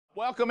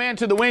Welcome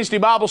into the Wednesday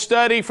Bible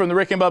study from the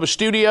Rick and Bubba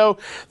studio.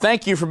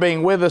 Thank you for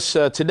being with us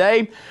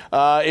today.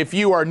 If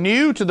you are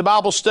new to the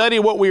Bible study,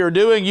 what we are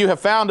doing, you have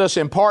found us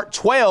in part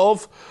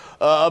 12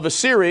 of a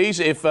series.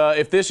 If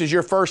this is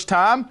your first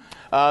time,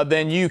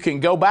 then you can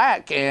go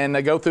back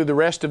and go through the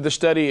rest of the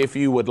study if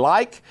you would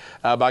like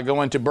by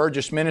going to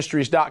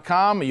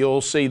burgessministries.com.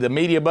 You'll see the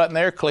media button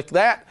there. Click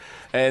that.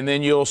 And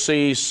then you'll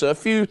see a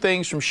few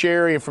things from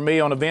Sherry and from me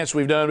on events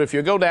we've done. But if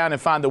you go down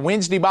and find the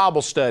Wednesday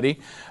Bible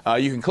study,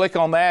 you can click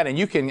on that and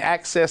you can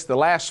access the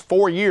last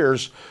 4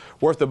 years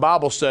worth of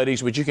Bible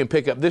studies, which you can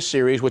pick up this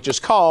series, which is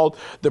called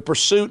The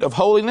Pursuit of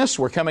Holiness.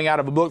 We're coming out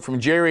of a book from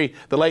the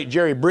late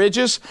Jerry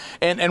Burgess.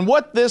 And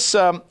what this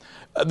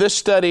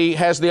study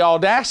has the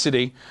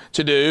audacity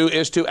to do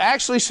is to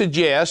actually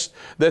suggest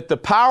that the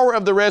power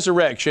of the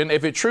resurrection,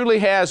 if it truly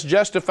has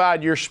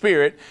justified your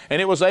spirit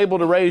and it was able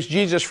to raise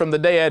Jesus from the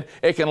dead,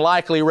 it can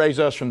likely raise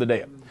us from the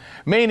dead.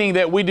 Meaning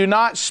that we do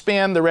not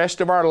spend the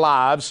rest of our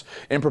lives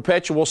in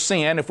perpetual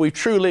sin if we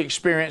truly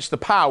experience the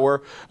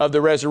power of the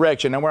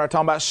resurrection. And we're not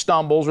talking about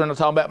stumbles, we're not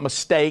talking about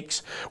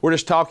mistakes. We're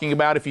just talking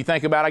about, if you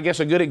think about, I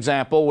guess a good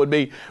example would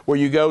be where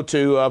you go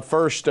to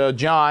 1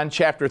 John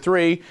chapter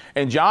 3,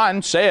 and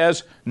John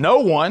says, no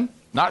one,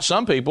 not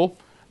some people,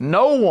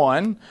 no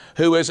one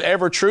who has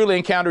ever truly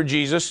encountered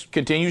Jesus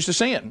continues to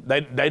sin.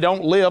 They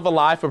don't live a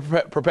life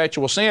of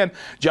perpetual sin.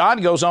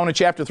 John goes on in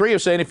chapter 3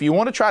 of saying, if you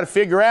want to try to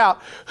figure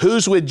out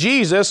who's with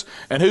Jesus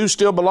and who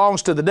still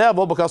belongs to the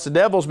devil, because the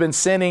devil's been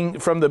sinning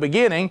from the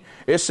beginning,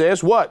 it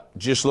says what?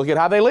 Just look at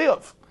how they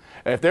live.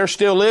 If they're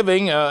still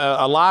living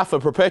a life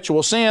of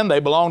perpetual sin, they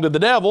belong to the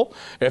devil.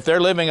 If they're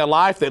living a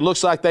life that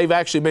looks like they've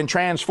actually been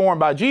transformed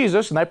by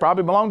Jesus, and they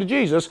probably belong to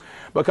Jesus,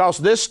 because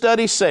this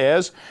study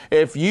says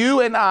if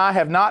you and I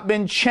have not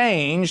been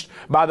changed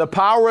by the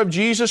power of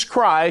Jesus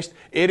Christ,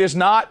 it is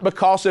not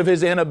because of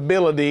His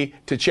inability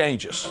to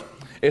change us.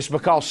 It's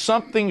because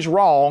something's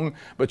wrong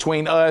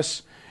between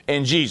us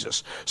and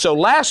Jesus. So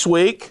last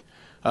week,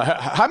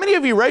 how many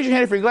of you, raise your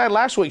hand if you're glad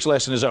last week's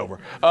lesson is over?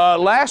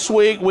 Last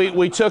week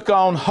we took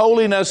on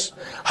holiness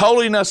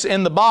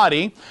in the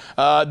body.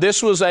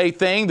 This was a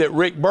thing that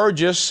Rick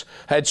Burgess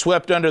had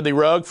swept under the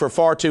rug for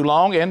far too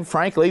long, and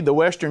frankly the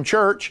Western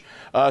Church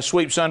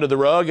sweeps under the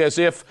rug as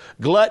if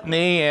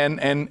gluttony and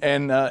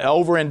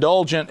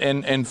overindulgence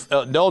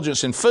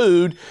in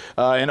food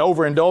and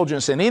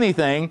overindulgence in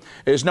anything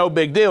is no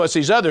big deal. It's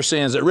these other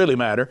sins that really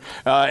matter.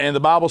 And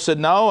the Bible said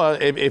no,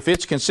 if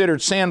it's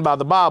considered sin by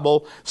the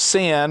Bible,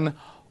 sin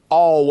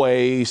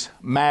always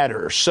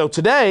matters. So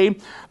today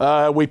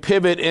we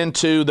pivot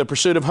into the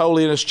Pursuit of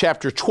Holiness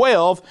chapter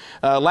 12.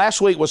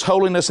 Last week was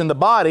holiness in the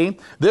body.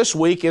 This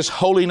week is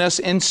holiness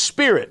in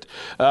spirit.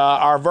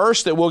 Our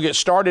verse that we'll get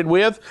started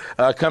with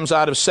comes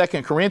out of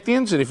 2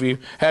 Corinthians. And if you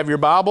have your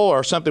Bible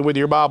or something with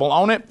your Bible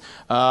on it,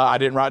 I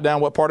didn't write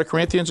down what part of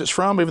Corinthians it's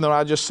from, even though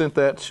I just sent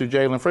that to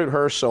Jalen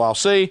Fruithurst, so I'll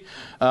see.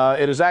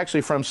 It is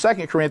actually from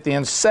 2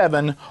 Corinthians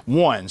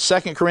 7:1.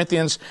 2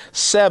 Corinthians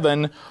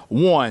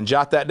 7:1.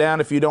 Jot that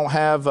down if you don't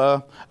have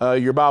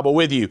your Bible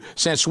with you.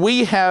 Since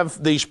we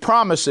have these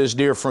promises,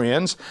 dear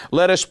friends,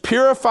 let us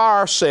purify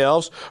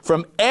ourselves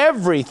from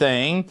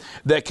everything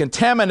that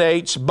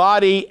contaminates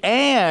body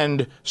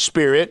and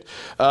spirit,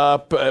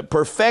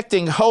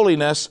 perfecting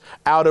holiness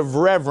out of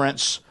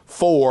reverence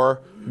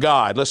for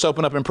God. Let's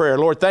open up in prayer.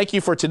 Lord, thank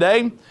you for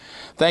today.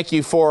 Thank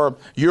you for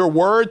your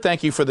word.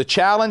 Thank you for the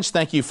challenge.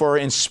 Thank you for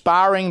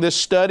inspiring this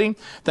study.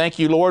 Thank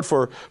you, Lord,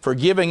 for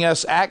giving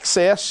us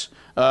access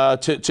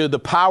to the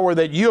power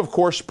that you, of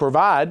course,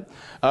 provide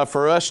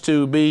for us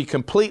to be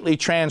completely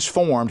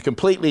transformed,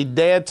 completely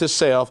dead to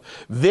self,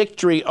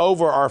 victory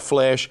over our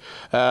flesh,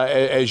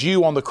 as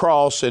you on the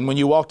cross and when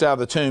you walked out of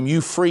the tomb,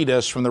 you freed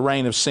us from the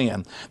reign of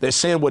sin. That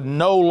sin would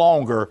no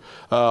longer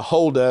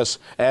hold us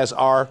as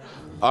our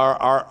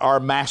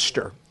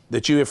master.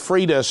 That you have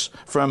freed us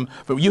from,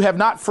 but you have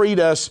not freed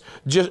us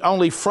just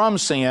only from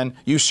sin,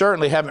 you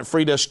certainly haven't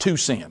freed us to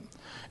sin.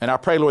 And I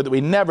pray, Lord, that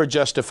we never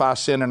justify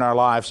sin in our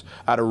lives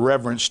out of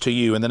reverence to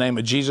you. In the name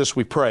of Jesus,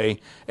 we pray,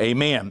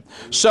 amen.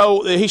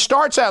 So he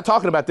starts out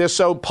talking about this.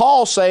 So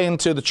Paul's saying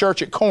to the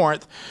church at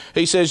Corinth,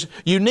 he says,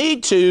 you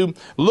need to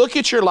look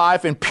at your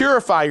life and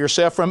purify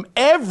yourself from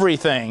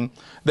everything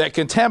that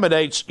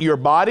contaminates your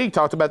body. He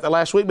talked about that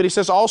last week, but he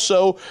says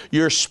also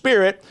your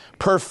spirit,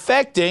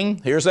 perfecting,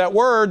 here's that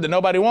word that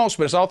nobody wants,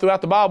 but it's all throughout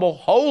the Bible,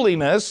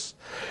 holiness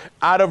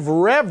out of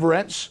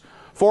reverence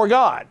for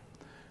God.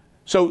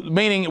 So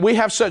meaning we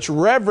have such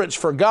reverence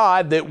for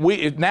God that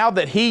now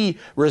that He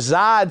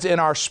resides in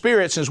our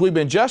spirit since we've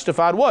been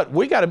justified, what?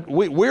 We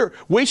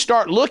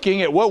start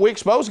looking at what we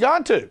expose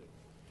God to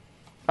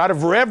out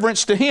of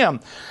reverence to Him.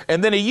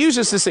 And then he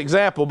uses this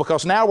example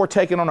because now we're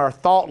taking on our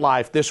thought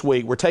life this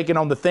week. We're taking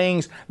on the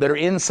things that are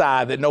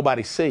inside that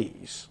nobody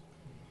sees.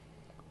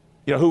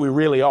 You know, who we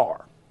really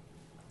are.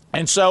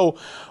 And so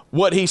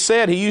what he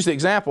said, he used the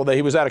example that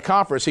he was at a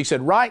conference. He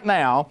said, right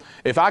now,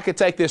 if I could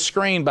take this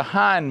screen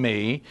behind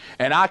me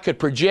and I could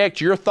project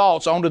your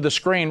thoughts onto the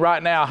screen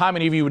right now, how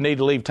many of you would need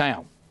to leave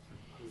town?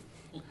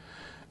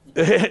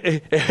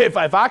 if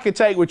I could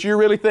take what you're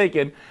really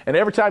thinking, and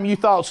every time you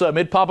thought something,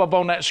 it'd pop up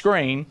on that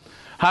screen,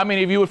 how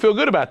many of you would feel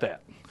good about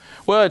that?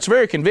 Well, it's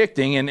very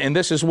convicting, and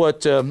this is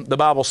what the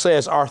Bible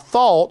says. Our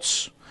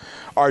thoughts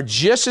are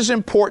just as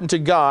important to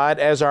God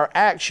as our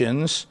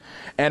actions,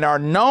 and are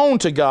known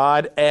to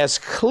God as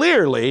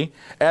clearly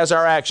as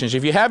our actions.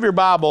 If you have your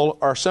Bible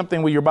or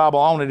something with your Bible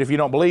on it, if you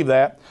don't believe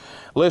that,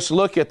 let's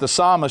look at the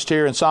psalmist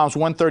here in Psalms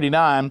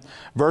 139,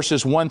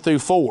 verses 1 through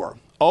 4.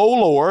 O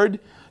Lord,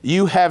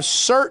 you have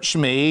searched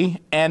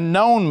me and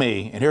known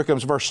me. And here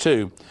comes verse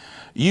 2.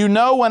 You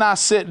know when I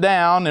sit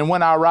down and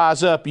when I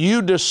rise up.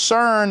 You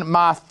discern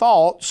my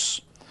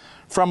thoughts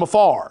from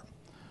afar.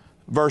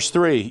 Verse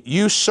 3,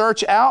 you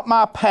search out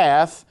my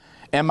path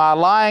and my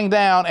lying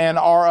down and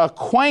are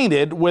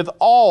acquainted with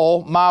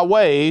all my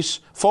ways.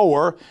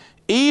 For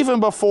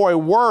even before a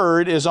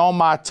word is on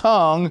my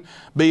tongue,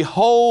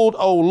 behold,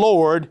 O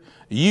Lord,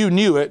 you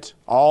knew it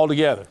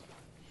altogether.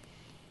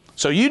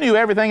 So you knew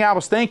everything I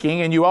was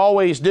thinking, and you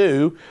always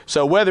do.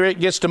 So whether it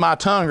gets to my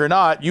tongue or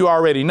not, you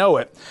already know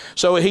it.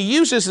 So he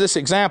uses this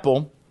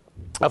example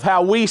of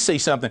how we see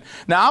something.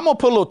 Now, I'm going to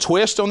put a little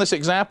twist on this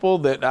example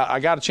that I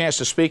got a chance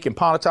to speak in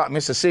Pontotoc,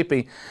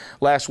 Mississippi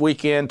last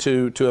weekend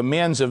to a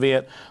men's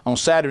event on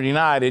Saturday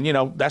night. And, you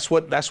know, that's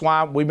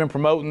why we've been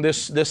promoting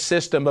this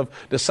system of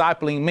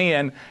discipling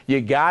men.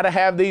 You got to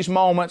have these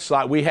moments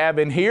like we have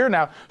in here.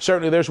 Now,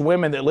 certainly there's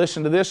women that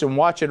listen to this and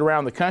watch it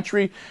around the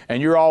country,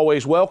 and you're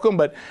always welcome.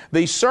 But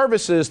these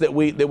services that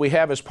we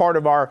have as part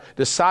of our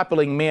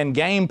discipling men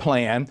game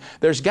plan,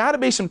 there's got to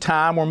be some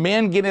time where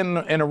men get in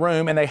a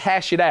room and they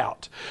hash it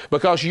out.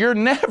 Because you're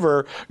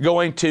never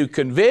going to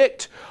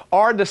convict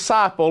or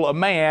disciple a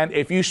man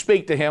if you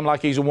speak to him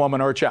like he's a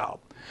woman or a child.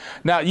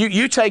 Now,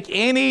 you take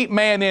any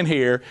man in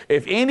here,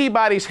 if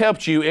anybody's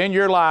helped you in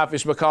your life,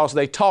 it's because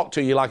they talk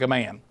to you like a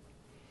man.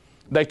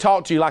 They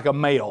talk to you like a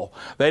male.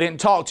 They didn't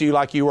talk to you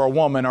like you were a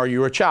woman or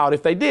you were a child.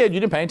 If they did, you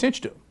didn't pay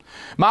attention to them.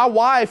 My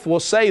wife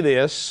will say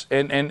this,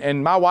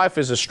 and my wife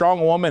is as strong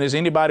a woman as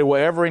anybody will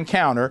ever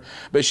encounter,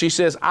 but she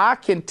says, I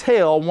can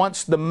tell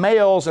once the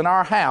males in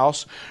our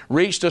house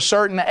reached a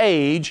certain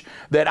age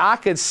that I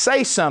could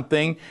say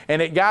something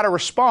and it got a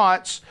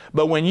response,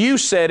 but when you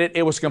said it,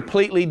 it was a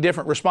completely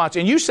different response.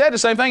 And you said the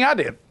same thing I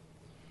did.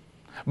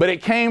 But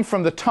it came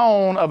from the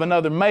tone of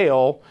another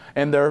male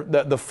and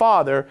the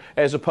father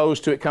as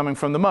opposed to it coming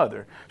from the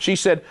mother. She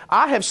said,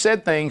 I have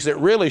said things that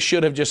really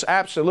should have just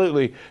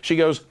absolutely, she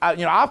goes,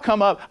 I've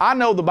come up, I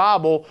know the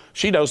Bible.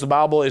 She knows the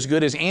Bible as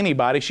good as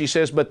anybody. She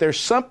says, but there's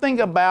something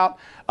about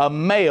a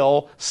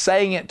male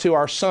saying it to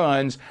our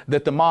sons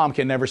that the mom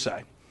can never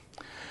say.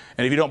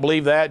 And if you don't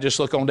believe that, just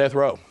look on death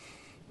row.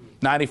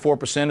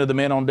 94% of the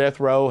men on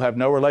death row have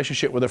no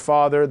relationship with their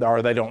father,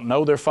 or they don't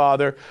know their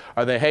father,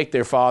 or they hate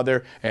their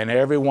father, and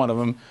every one of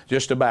them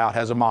just about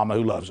has a mama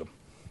who loves them.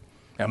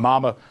 And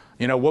mama,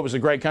 what was the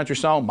great country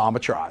song? Mama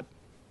tried.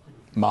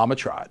 Mama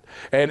tried.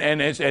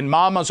 And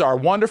mamas are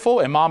wonderful,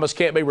 and mamas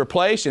can't be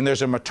replaced, and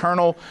there's a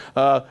maternal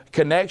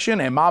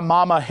connection, and my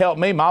mama helped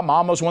me. My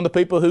mama was one of the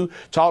people who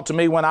talked to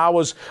me when I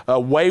was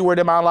wayward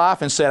in my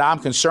life and said, I'm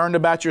concerned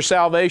about your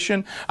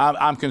salvation.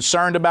 I'm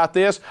concerned about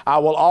this. I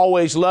will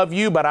always love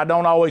you, but I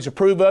don't always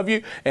approve of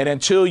you, and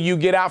until you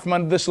get out from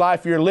under this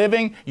life you're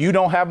living, you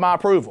don't have my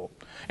approval.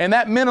 And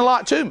that meant a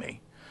lot to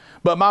me.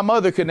 But my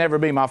mother could never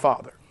be my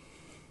father.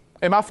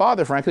 And my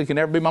father, frankly, could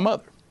never be my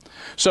mother.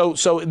 So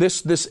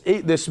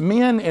this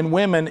men and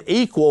women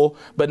equal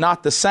but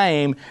not the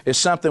same is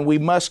something we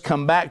must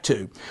come back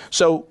to.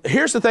 So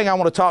here's the thing I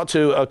want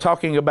to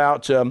talking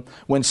about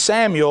when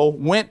Samuel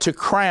went to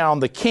crown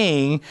the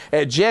king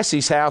at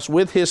Jesse's house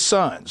with his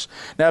sons.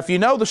 Now, if you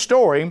know the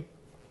story,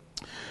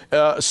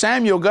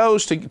 Samuel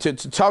goes to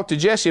talk to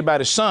Jesse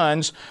about his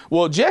sons.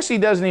 Well, Jesse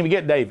doesn't even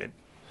get David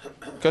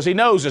because he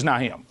knows it's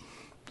not him.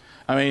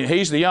 I mean,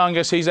 he's the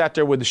youngest. He's out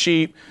there with the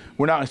sheep.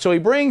 So he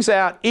brings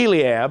out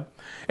Eliab.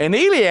 And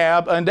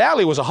Eliab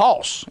undoubtedly was a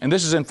hoss. And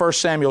this is in 1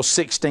 Samuel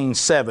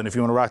 16:7, if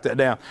you want to write that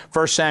down.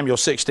 1 Samuel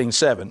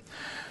 16:7.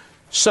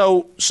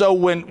 So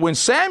when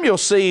Samuel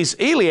sees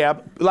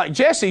Eliab, like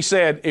Jesse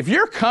said, if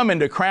you're coming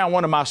to crown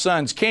one of my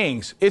sons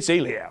kings, it's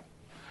Eliab.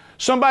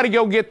 Somebody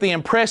go get the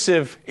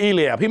impressive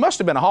Eliab. He must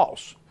have been a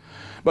hoss.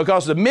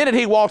 Because the minute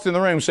he walked in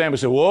the room, Samuel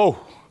said, whoa.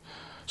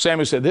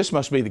 Samuel said, this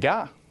must be the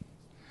guy.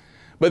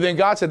 But then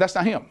God said, that's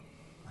not him.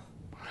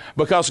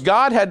 Because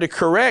God had to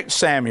correct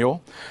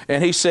Samuel,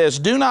 and he says,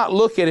 do not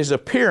look at his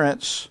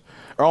appearance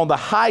or on the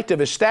height of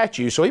his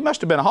stature. So he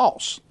must have been a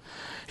hoss.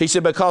 He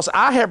said, because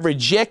I have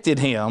rejected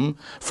him,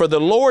 for the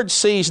Lord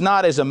sees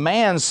not as a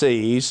man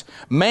sees.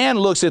 Man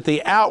looks at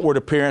the outward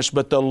appearance,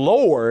 but the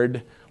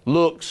Lord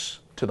looks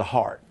to the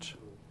heart.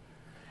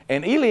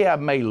 And Eliab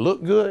may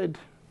look good,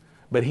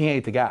 but he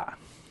ain't the guy.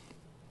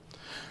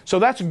 So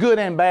that's good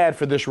and bad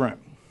for this room,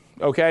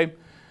 okay?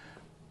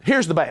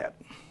 Here's the bad.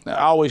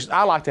 I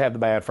like to have the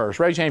bad first.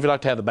 Raise your hand if you'd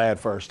like to have the bad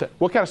first.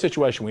 What kind of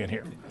situation are we in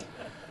here?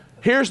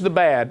 Here's the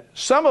bad.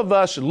 Some of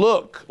us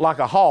look like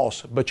a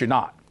hoss, but you're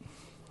not.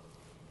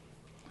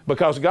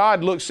 Because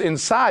God looks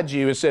inside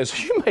you and says,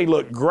 you may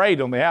look great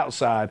on the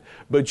outside,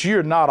 but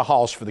you're not a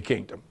hoss for the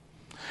kingdom.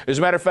 As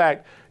a matter of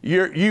fact,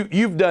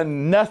 you've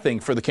done nothing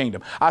for the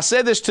kingdom. I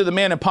said this to the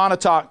men in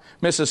Pontotoc,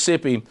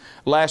 Mississippi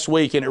last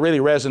week, and it really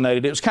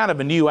resonated. It was kind of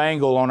a new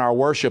angle on our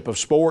worship of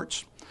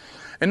sports.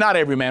 And not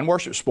every man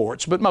worships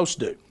sports, but most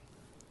do.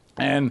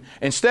 And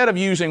instead of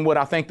using what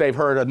I think they've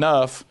heard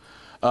enough,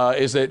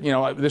 is that,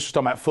 this was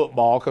talking about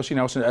football, because,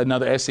 it's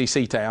another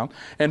SEC town.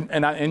 And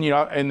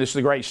this is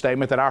a great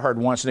statement that I heard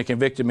once, and it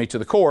convicted me to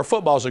the core.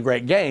 Football's a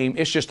great game.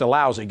 It's just a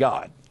lousy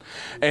God.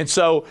 And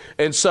so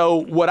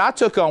what I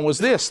took on was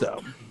this,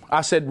 though.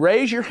 I said,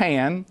 raise your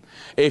hand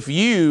if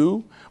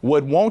you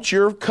would want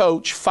your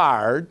coach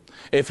fired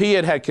if he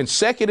had had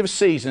consecutive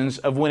seasons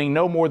of winning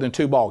no more than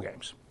 2 ball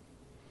games.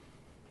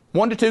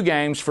 1 to 2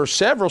 games for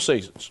several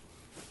seasons.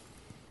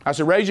 I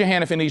said, raise your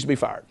hand if he needs to be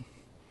fired.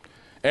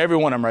 Every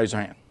one of them raised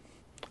their hand.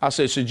 I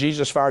said, should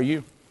Jesus fire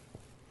you?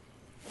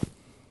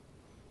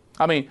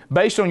 I mean,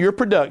 based on your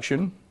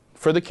production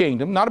for the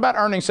kingdom, not about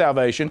earning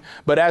salvation,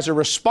 but as a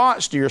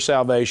response to your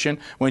salvation,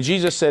 when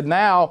Jesus said,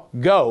 now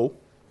go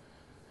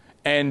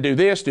and do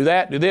this, do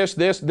that, do this,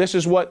 this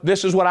is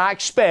what I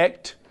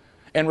expect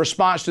in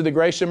response to the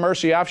grace and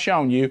mercy I've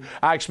shown you.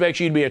 I expect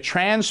you to be a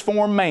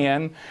transformed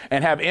man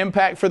and have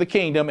impact for the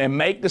kingdom and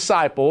make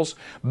disciples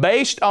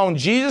based on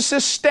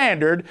Jesus'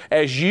 standard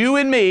as you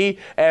and me,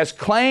 as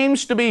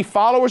claims to be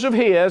followers of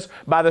His,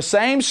 by the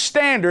same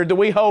standard that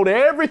we hold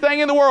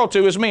everything in the world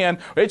to as men.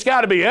 It's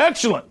got to be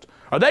excellent,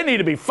 or they need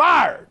to be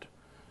fired.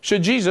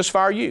 Should Jesus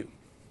fire you?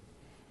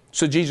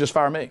 Should Jesus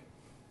fire me?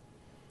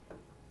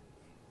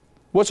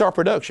 What's our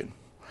production?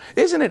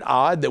 Isn't it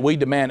odd that we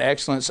demand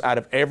excellence out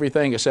of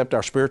everything except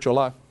our spiritual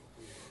life?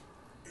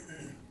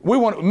 We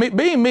want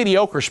being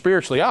mediocre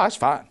spiritually. That's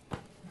fine.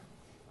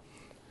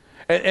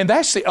 And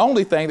that's the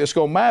only thing that's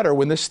going to matter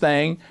when this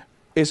thing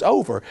is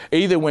over.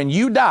 Either when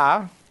you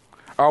die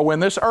or when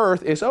this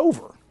earth is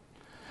over.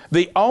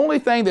 The only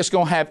thing that's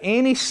going to have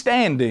any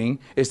standing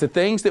is the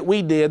things that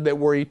we did that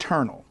were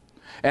eternal.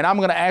 And I'm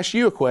going to ask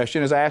you a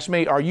question as I ask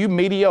me, are you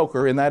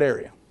mediocre in that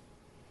area?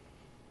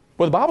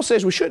 Well, the Bible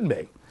says we shouldn't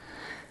be.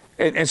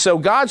 And so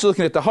God's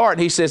looking at the heart,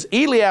 and He says,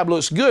 Eliab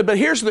looks good, but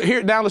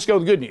now let's go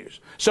to the good news.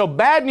 So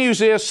bad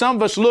news is some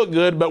of us look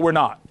good, but we're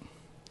not.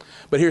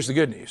 But here's the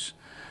good news.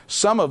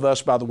 Some of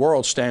us, by the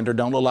world's standard,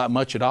 don't look like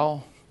much at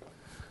all,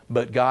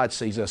 but God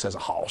sees us as a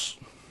hoss.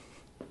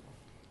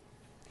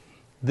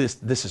 This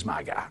is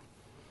my guy.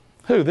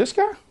 Who, this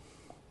guy?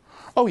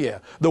 Oh yeah,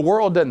 the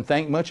world doesn't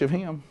think much of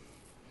him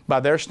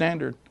by their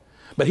standard,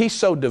 but he's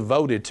so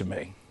devoted to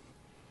me.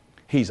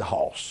 He's a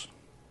hoss.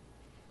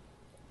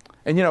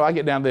 And I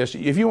get down to this.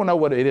 If you want to know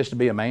what it is to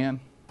be a man,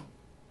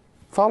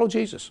 follow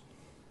Jesus.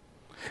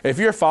 If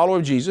you're a follower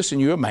of Jesus and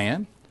you're a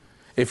man,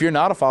 if you're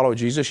not a follower of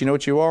Jesus, you know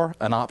what you are?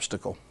 An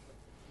obstacle,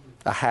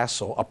 a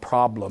hassle, a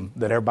problem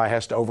that everybody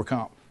has to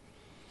overcome.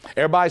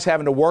 Everybody's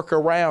having to work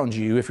around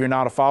you if you're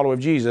not a follower of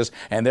Jesus,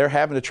 and they're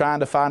having to try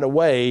to find a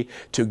way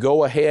to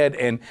go ahead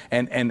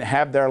and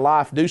have their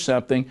life do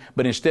something.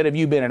 But instead of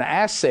you being an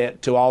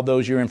asset to all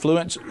those you're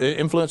influence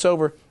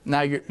over,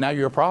 now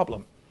you're a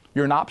problem.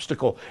 You're an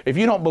obstacle. If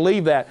you don't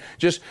believe that,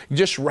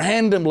 just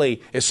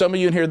randomly, as some of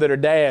you in here that are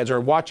dads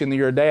or watching that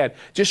you're a dad,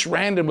 just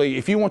randomly,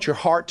 if you want your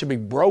heart to be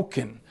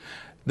broken,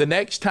 the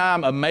next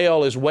time a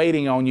male is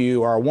waiting on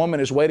you or a woman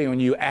is waiting on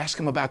you, ask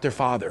them about their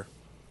father.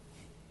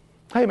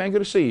 Hey man, good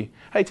to see you.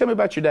 Hey, tell me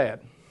about your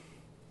dad.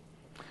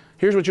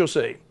 Here's what you'll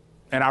see.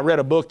 And I read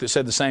a book that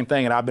said the same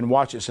thing, and I've been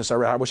watching it since I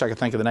read it. I wish I could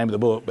think of the name of the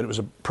book, but it was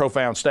a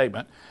profound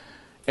statement.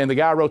 And the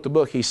guy who wrote the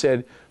book, he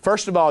said,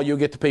 first of all, you'll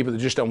get the people that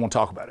just don't want to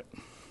talk about it.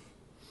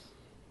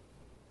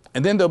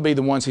 And then there'll be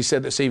the ones, he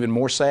said, that's even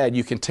more sad.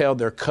 You can tell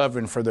they're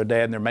covering for their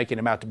dad and they're making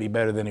him out to be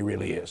better than he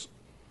really is.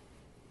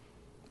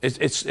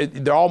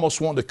 They're almost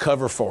wanting to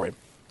cover for him.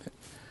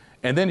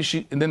 And then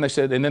they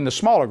said, and then the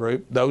smaller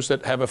group, those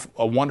that have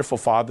a wonderful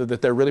father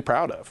that they're really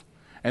proud of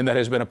and that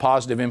has been a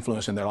positive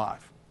influence in their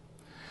life.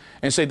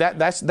 And see,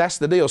 that's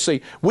the deal.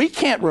 See, we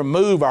can't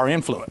remove our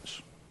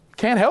influence.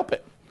 Can't help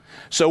it.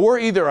 So we're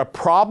either a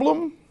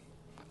problem,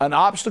 an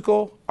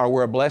obstacle, or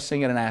we're a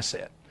blessing and an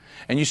asset.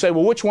 And you say,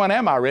 well, which one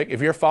am I, Rick?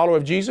 If you're a follower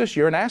of Jesus,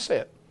 you're an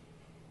asset.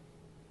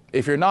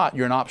 If you're not,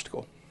 you're an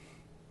obstacle.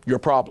 You're a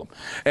problem.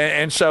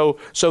 And so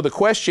the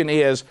question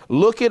is,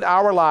 look at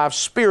our lives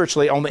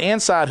spiritually on the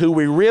inside, who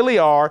we really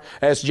are.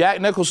 As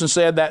Jack Nicholson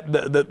said, that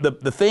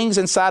the things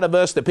inside of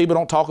us that people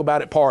don't talk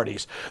about at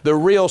parties, the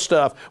real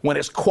stuff, when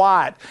it's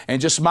quiet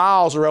and just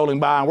miles are rolling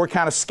by and we're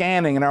kind of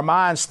scanning and our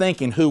minds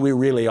thinking who we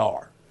really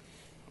are.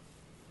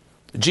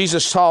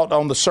 Jesus taught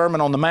on the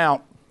Sermon on the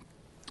Mount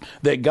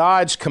that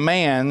God's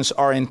commands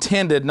are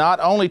intended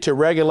not only to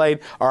regulate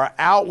our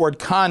outward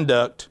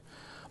conduct,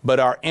 but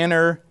our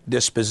inner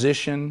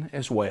disposition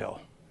as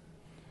well.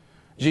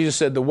 Jesus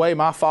said, the way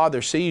my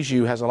Father sees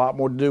you has a lot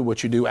more to do with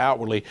what you do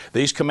outwardly.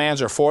 These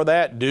commands are for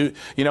that.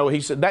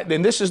 He said that,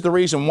 and this is the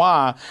reason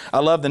why I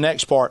love the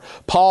next part.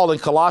 Paul in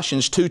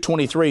Colossians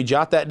 2:23,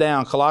 jot that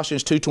down,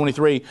 Colossians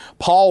 2:23,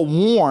 Paul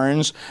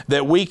warns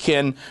that we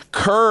can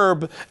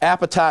curb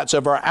appetites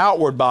of our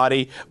outward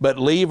body, but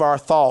leave our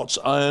thoughts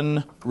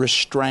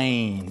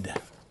unrestrained.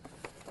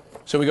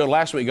 So we go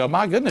last week, go,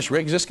 my goodness,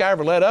 Rick, has this guy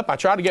ever let up? I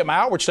tried to get my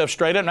outward stuff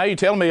straight up. Now you're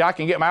telling me I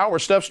can get my outward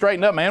stuff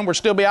straightened up, man. We'll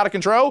still be out of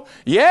control?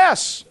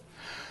 Yes.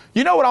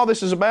 You know what all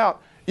this is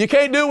about? You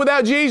can't do it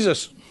without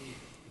Jesus.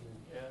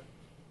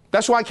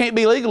 That's why it can't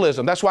be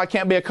legalism. That's why it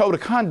can't be a code of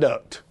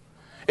conduct.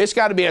 It's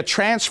got to be a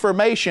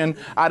transformation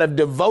out of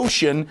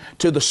devotion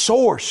to the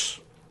source,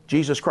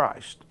 Jesus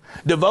Christ.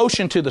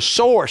 Devotion to the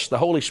source, the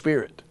Holy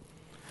Spirit.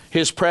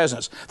 His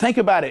presence. Think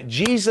about it.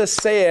 Jesus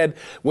said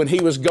when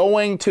he was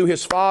going to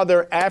his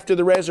Father after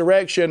the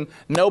resurrection,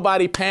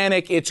 nobody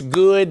panic, it's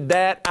good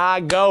that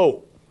I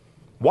go.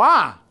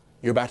 Why?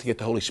 You're about to get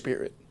the Holy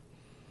Spirit.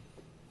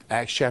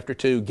 Acts chapter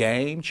 2,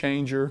 game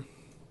changer.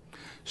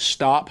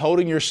 Stop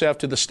holding yourself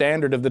to the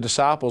standard of the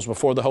disciples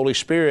before the Holy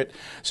Spirit.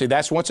 See,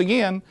 that's once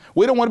again,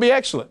 we don't want to be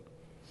excellent.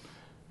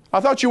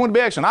 I thought you want to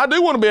be excellent. I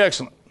do want to be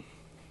excellent.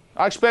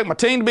 I expect my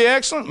team to be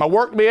excellent, my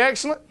work to be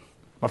excellent,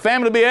 my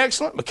family to be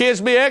excellent, my kids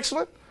to be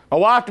excellent, my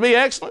wife to be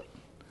excellent.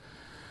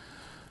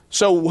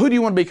 So who do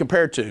you want to be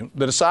compared to?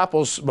 The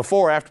disciples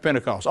before or after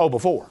Pentecost? Oh,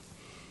 before.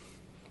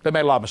 They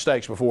made a lot of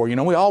mistakes before. You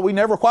know, we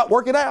never quite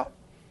work it out.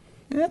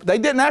 Yeah, they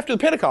didn't after the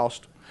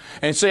Pentecost.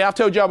 And see, I've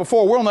told y'all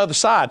before, we're on the other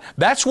side.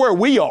 That's where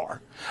we are.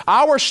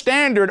 Our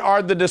standard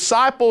are the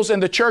disciples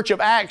in the church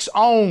of Acts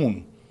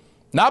own.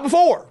 Not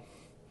before.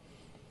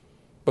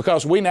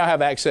 Because we now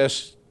have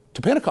access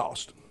to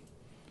Pentecost.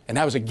 And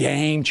that was a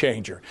game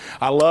changer.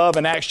 I love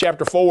in Acts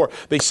chapter 4,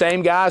 these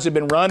same guys have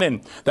been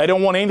running. They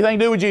don't want anything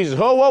to do with Jesus.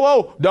 Whoa, whoa,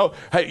 whoa. Don't,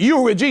 hey, you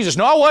were with Jesus.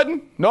 No, I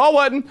wasn't. No, I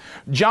wasn't.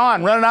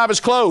 John running out of his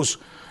clothes.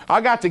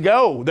 I got to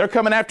go. They're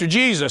coming after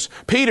Jesus.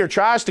 Peter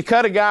tries to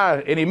cut a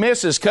guy and he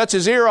misses, cuts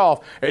his ear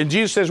off. And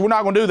Jesus says, we're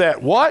not going to do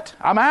that. What?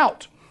 I'm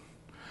out.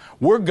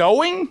 We're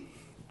going?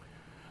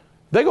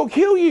 They're going to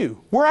kill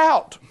you. We're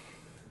out.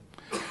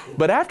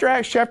 But after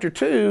Acts chapter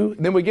 2,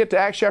 then we get to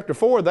Acts chapter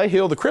 4, they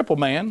heal the crippled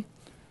man.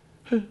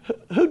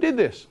 Who did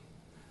this?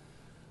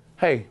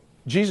 Hey,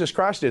 Jesus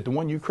Christ did, the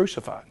one you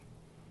crucified.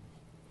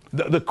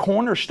 The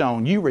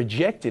cornerstone, you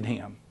rejected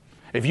him.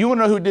 If you want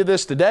to know who did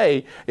this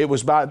today, it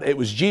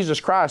was Jesus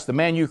Christ, the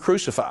man you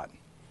crucified.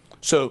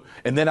 So,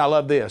 and then I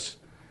love this.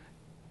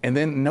 And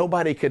then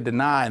nobody could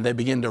deny, and they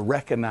begin to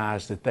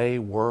recognize that they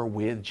were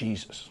with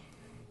Jesus.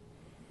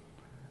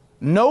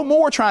 No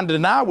more trying to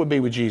deny would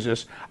be with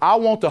Jesus. I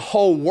want the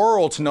whole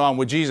world to know I'm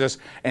with Jesus.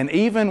 And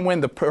even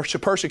when the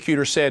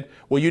persecutor said,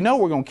 well, you know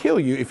we're going to kill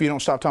you if you don't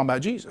stop talking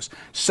about Jesus.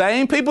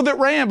 Same people that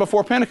ran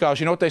before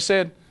Pentecost, you know what they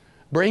said?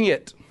 Bring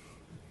it.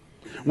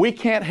 We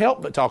can't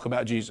help but talk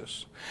about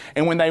Jesus.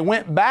 And when they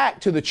went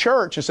back to the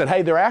church and said,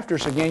 hey, they're after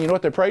us again, you know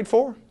what they prayed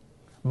for?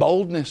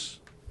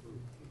 Boldness.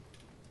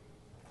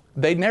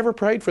 They never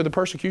prayed for the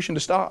persecution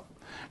to stop.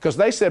 Because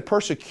they said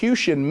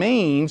persecution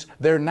means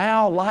they're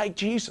now like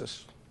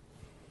Jesus.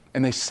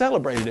 And they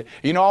celebrated it.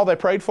 You know all they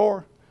prayed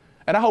for?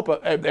 And I hope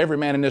every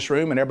man in this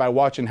room and everybody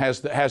watching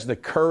has the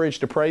courage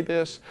to pray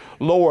this.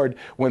 Lord,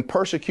 when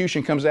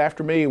persecution comes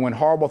after me, when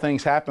horrible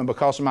things happen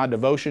because of my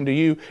devotion to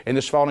you in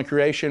this fallen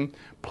creation,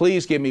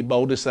 please give me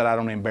boldness that I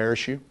don't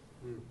embarrass you.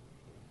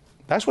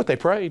 That's what they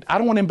prayed. I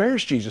don't want to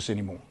embarrass Jesus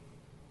anymore.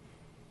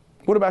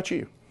 What about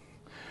you?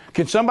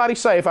 Can somebody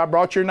say, if I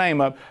brought your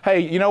name up, hey,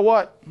 you know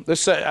what?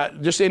 Let's say,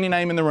 just any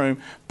name in the room,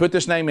 put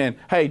this name in.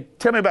 Hey,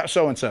 tell me about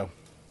so-and-so.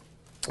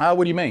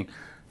 What do you mean?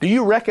 Do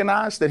you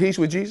recognize that he's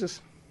with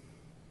Jesus?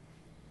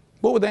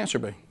 What would the answer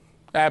be?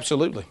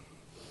 Absolutely.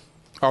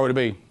 Or would it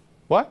be,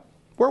 what?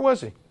 Where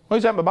was he? Well,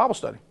 he's at my Bible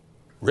study.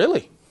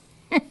 Really?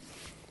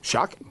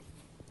 Shocking.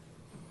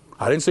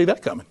 I didn't see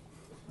that coming.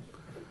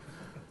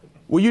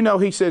 Well, you know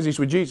he says he's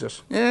with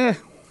Jesus.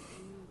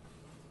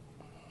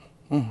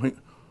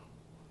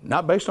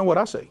 Not based on what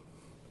I see.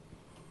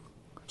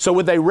 So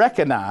would they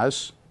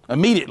recognize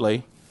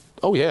immediately,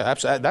 oh yeah,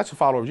 that's a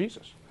follower of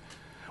Jesus.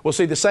 Well,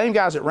 see, the same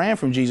guys that ran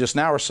from Jesus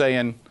now are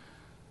saying,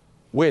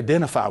 we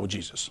identify with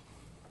Jesus.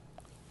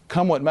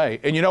 Come what may.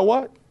 And you know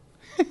what?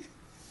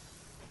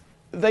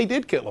 They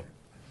did kill him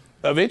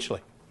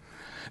eventually.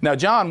 Now,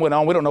 John went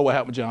on. We don't know what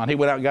happened with John. He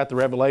went out and got the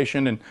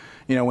revelation. And,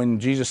 you know, when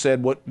Jesus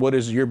said, what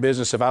is your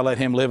business if I let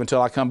him live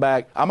until I come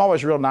back? I'm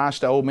always real nice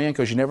to old men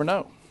because you never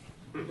know.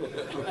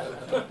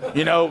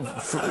 You know,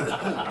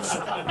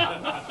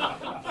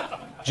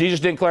 Jesus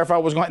didn't clarify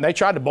what was going on. They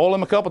tried to boil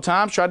him a couple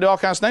times, tried to do all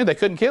kinds of things. They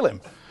couldn't kill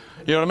him.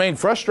 You know what I mean?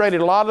 Frustrated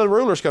a lot of the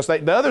rulers because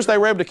the others they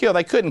were able to kill.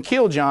 They couldn't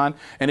kill John.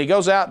 And he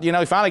goes out, you know,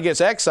 he finally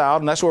gets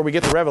exiled, and that's where we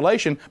get the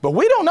revelation. But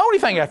we don't know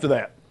anything after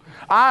that.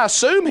 I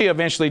assume he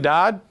eventually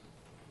died,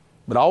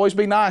 but always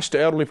be nice to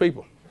elderly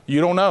people.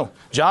 You don't know.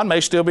 John may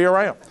still be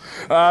around.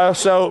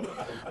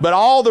 But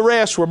all the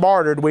rest were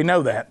martyred. We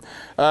know that.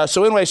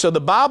 So anyway, so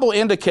the Bible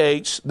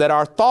indicates that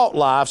our thought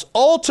lives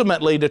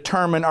ultimately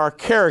determine our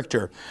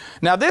character.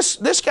 Now, this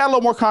got a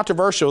little more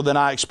controversial than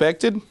I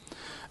expected.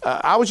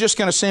 I was just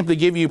going to simply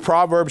give you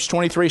Proverbs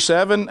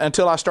 23:7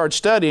 until I started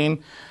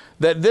studying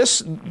that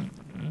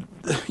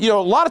you know,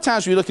 a lot of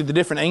times we look at the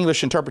different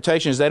English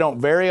interpretations, they don't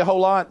vary a whole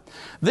lot.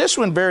 This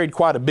one varied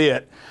quite a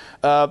bit.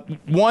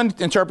 One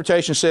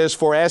interpretation says,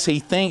 for as he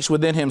thinks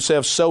within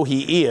himself, so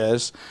he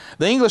is.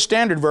 The English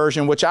Standard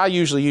Version, which I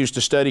usually use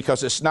to study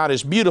because it's not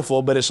as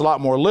beautiful, but it's a lot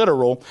more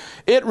literal,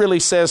 it really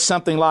says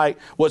something like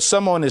what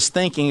someone is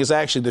thinking is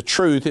actually the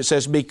truth. It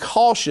says, be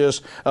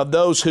cautious of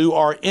those who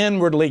are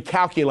inwardly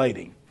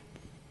calculating.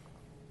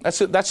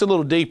 That's a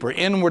little deeper,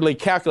 inwardly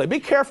calculate. Be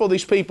careful of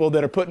these people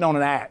that are putting on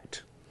an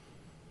act.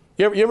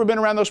 You ever been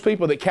around those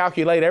people that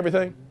calculate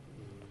everything?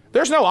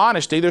 There's no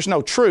honesty. There's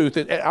no truth.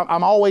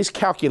 I'm always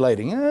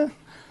calculating.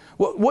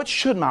 What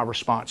should my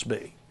response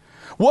be?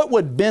 What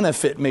would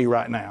benefit me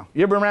right now?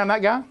 You ever been around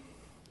that guy?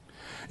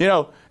 You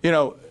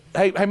know,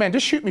 hey man,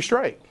 just shoot me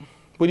straight.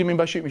 What do you mean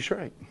by shoot me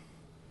straight?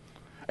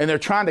 And they're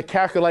trying to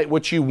calculate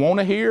what you want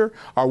to hear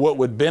or what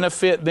would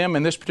benefit them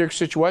in this particular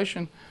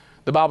situation.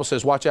 The Bible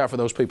says, watch out for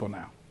those people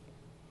now.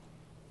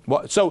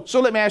 So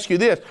let me ask you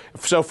this.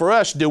 So for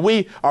us,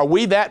 are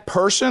we that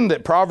person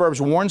that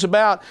Proverbs warns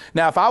about?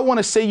 Now, if I want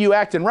to see you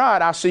acting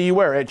right, I'll see you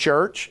where? At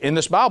church, in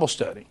this Bible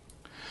study.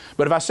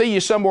 But if I see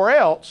you somewhere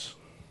else,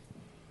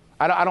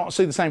 I don't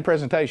see the same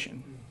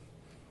presentation.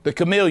 The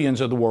chameleons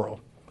of the world.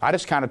 I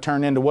just kind of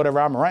turn into whatever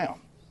I'm around.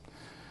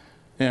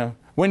 You know,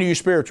 when are you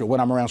spiritual?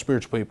 When I'm around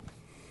spiritual people.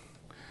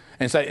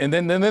 And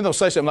then they'll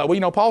say something like, well,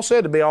 you know, Paul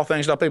said to be all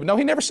things to all people. No,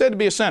 he never said to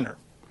be a sinner.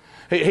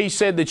 He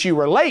said that you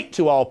relate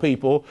to all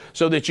people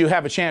so that you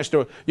have a chance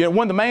to, you know,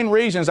 one of the main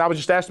reasons, I was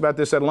just asked about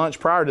this at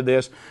lunch prior to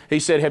this, he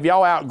said, have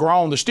y'all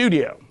outgrown the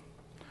studio?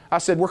 I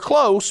said, we're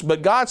close,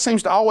 but God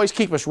seems to always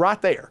keep us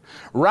right there.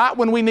 Right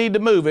when we need to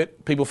move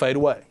it, people fade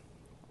away.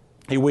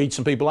 He weeds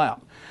some people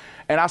out.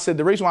 And I said,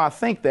 the reason why I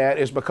think that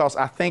is because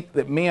I think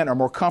that men are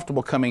more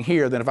comfortable coming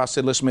here than if I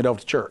said, let's meet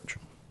over to church.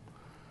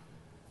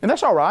 And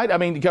that's all right. I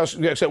mean, because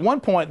at one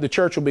point the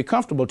church will be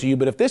comfortable to you,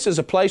 but if this is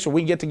a place where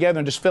we can get together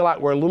and just feel like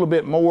we're a little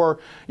bit more,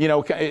 you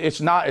know, it's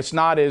a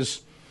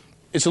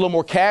little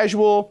more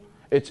casual.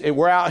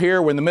 We're out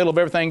here, we're in the middle of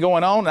everything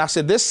going on. And I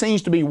said, this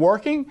seems to be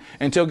working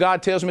until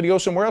God tells me to go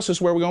somewhere else. This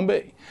is where we're going to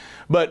be.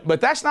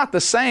 But that's not the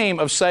same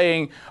of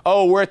saying,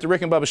 oh, we're at the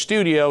Rick and Bubba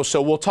studio,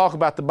 so we'll talk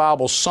about the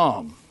Bible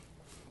some.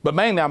 But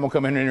mainly I'm going to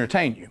come in here and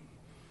entertain you.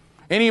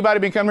 Anybody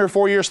been coming here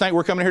 4 years think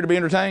we're coming here to be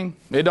entertained?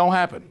 It don't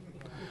happen.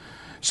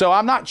 So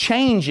I'm not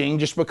changing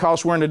just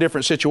because we're in a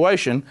different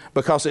situation,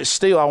 because it's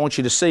still, I want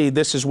you to see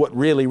this is what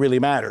really, really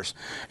matters.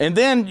 And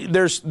then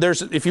there's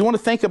if you want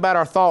to think about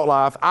our thought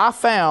life, I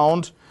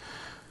found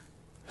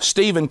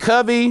Stephen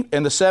Covey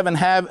and the 7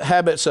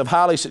 Habits of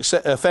Highly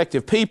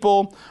Effective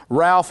People,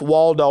 Ralph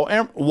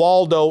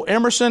Waldo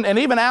Emerson, and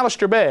even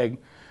Alistair Begg,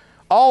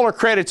 all are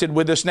credited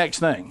with this next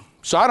thing.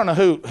 So I don't know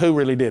who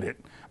really did it,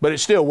 but it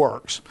still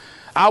works.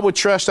 I would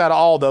trust out of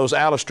all those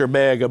Alistair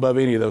Begg above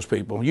any of those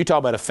people. You talk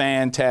about a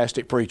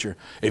fantastic preacher.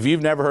 If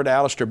you've never heard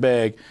Alistair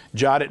Begg,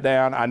 jot it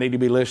down. I need to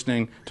be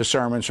listening to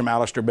sermons from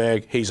Alistair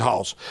Begg. He's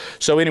Hoss.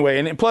 So anyway,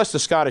 and plus the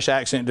Scottish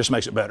accent just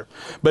makes it better.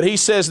 But he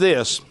says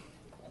this,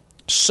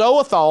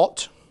 sow a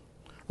thought,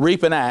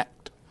 reap an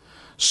act.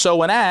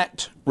 Sow an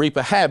act, reap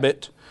a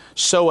habit.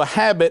 Sow a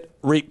habit,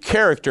 reap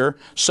character.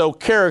 Sow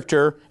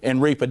character,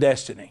 and reap a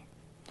destiny.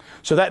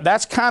 So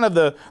that's kind of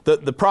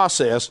the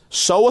process.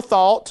 Sow a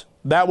thought,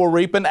 that will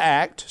reap an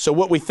act. So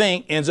what we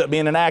think ends up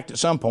being an act at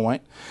some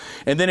point.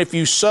 And then if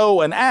you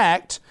sow an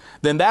act,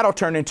 then that'll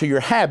turn into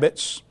your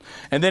habits.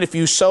 And then if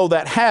you sow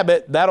that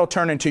habit, that'll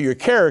turn into your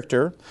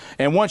character.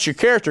 And once your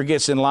character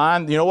gets in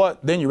line, you know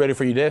what? Then you're ready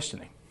for your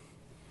destiny.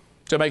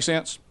 Does that make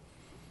sense?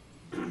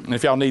 And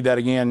if y'all need that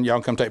again, y'all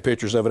can come take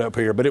pictures of it up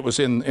here. But it was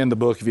in the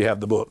book if you have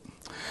the book.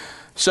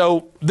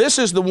 So this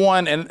is the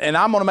one, and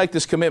I'm going to make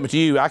this commitment to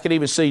you. I could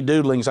even see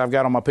doodlings I've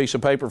got on my piece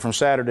of paper from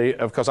Saturday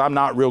because I'm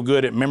not real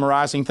good at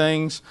memorizing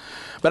things.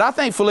 But I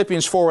think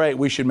Philippians 4:8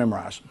 we should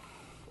memorize.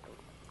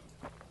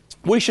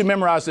 We should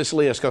memorize this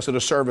list because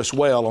it'll serve us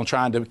well on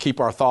trying to keep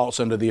our thoughts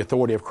under the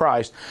authority of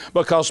Christ,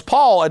 because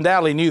Paul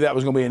undoubtedly knew that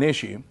was going to be an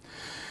issue.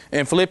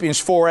 In Philippians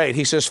 4:8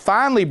 he says,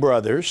 finally,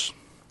 brothers,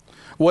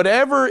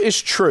 whatever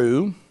is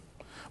true,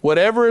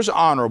 whatever is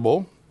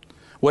honorable,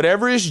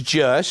 whatever is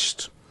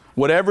just,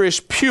 whatever is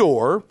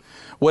pure,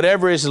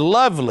 whatever is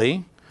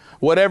lovely,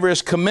 whatever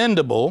is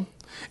commendable,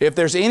 if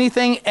there's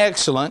anything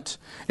excellent,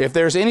 if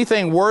there's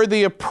anything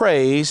worthy of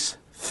praise,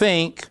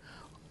 think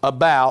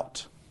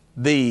about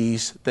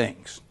these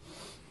things.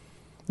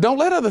 Don't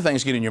let other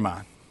things get in your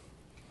mind.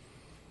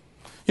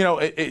 You know,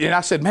 and I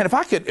said, man, if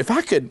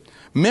I could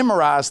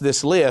memorize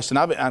this list,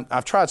 and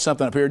I've tried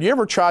something up here. Do you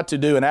ever tried to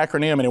do an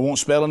acronym and it won't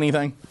spell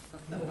anything?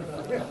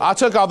 I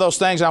took all those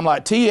things and I'm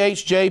like,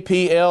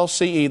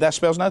 THJPLCE, that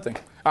spells nothing.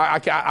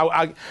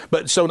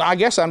 But so I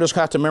guess I'm just going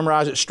to have to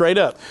memorize it straight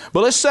up.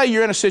 But let's say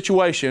you're in a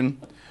situation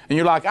and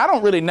you're like, I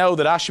don't really know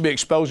that I should be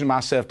exposing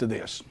myself to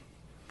this.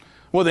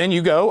 Well, then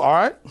you go, all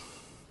right,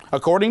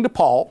 according to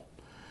Paul,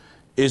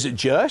 is it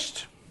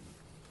just?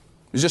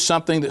 Is this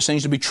something that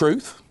seems to be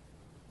truth?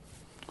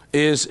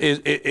 Is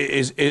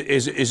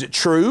it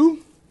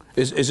true?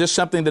 Is this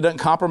something that doesn't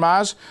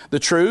compromise the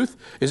truth?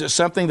 Is it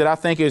something that I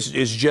think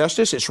is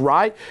justice? It's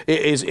right?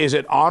 Is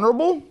it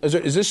honorable?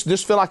 Does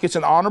this feel like it's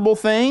an honorable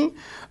thing?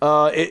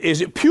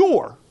 Is it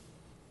pure?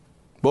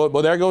 Well,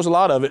 there goes a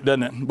lot of it,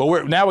 doesn't it? But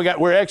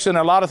we're exiting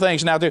a lot of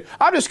things now too.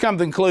 I've just come to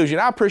the conclusion.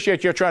 I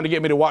appreciate you trying to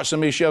get me to watch some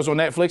of these shows on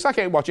Netflix. I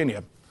can't watch any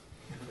of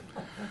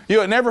them.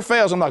 It never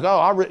fails. I'm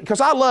like,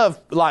 because I love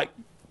like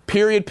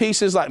period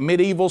pieces, like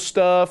medieval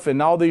stuff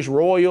and all these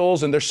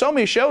royals, and there's so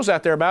many shows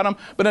out there about them,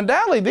 but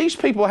undoubtedly these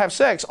people have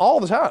sex all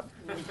the time.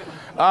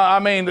 I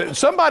mean,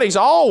 somebody's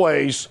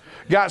always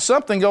got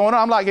something going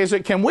on. I'm like, is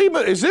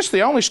this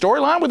the only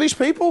storyline with these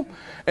people?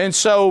 And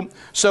so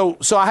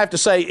I have to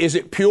say, is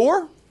it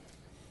pure?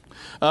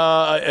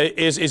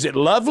 Is it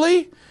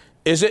lovely?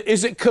 Is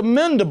it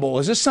commendable?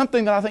 Is this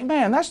something that I think,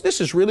 man,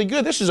 this is really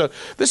good. This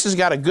has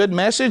got a good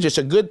message. It's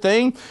a good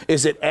thing.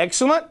 Is it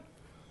excellent?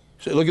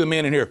 So look at the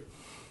men in here.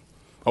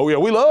 Oh yeah,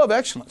 we love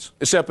excellence,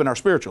 except in our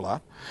spiritual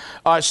life.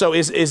 All right, so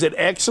is it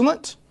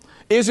excellent?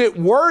 Is it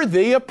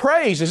worthy of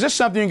praise? Is this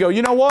something you go,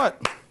 you know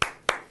what?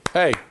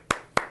 Hey,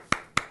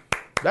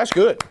 that's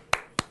good.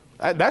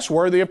 That's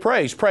worthy of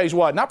praise. Praise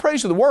what? Not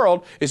praise of the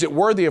world. Is it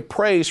worthy of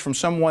praise from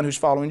someone who's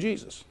following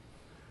Jesus?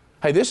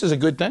 Hey, this is a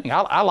good thing.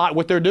 I like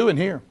what they're doing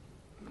here.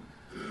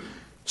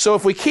 So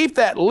if we keep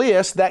that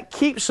list, that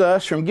keeps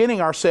us from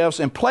getting ourselves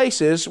in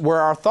places where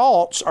our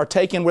thoughts are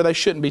taken where they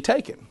shouldn't be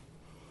taken.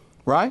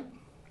 Right?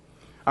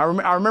 I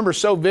remember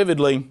so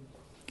vividly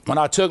when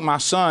I took my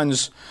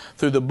sons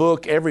through the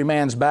book Every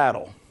Man's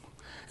Battle.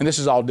 And this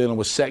is all dealing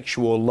with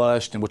sexual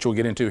lust, and which we'll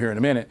get into here in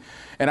a minute.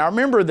 And I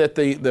remember that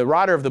the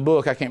writer of the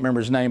book, I can't remember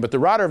his name, but the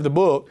writer of the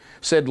book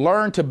said,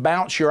 learn to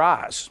bounce your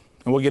eyes.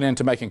 And we'll get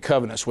into making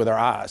covenants with our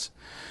eyes.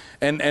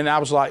 And I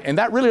was like, and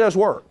that really does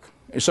work.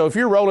 So if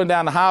you're rolling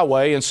down the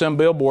highway and some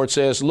billboard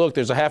says, look,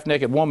 there's a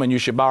half-naked woman, you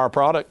should buy our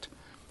product.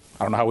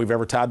 I don't know how we've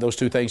ever tied those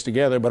two things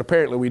together, but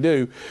apparently we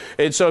do.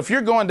 And so if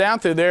you're going down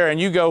through there and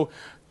you go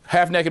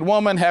half-naked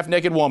woman,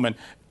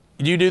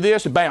 you do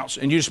this and bounce.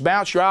 And you just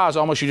bounce your eyes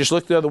almost. You just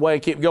look the other way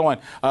and keep going.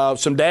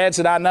 Some dads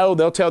that I know,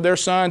 they'll tell their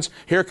sons,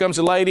 here comes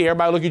a lady,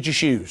 everybody look at your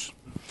shoes.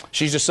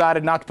 She's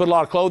decided not to put a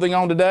lot of clothing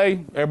on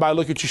today. Everybody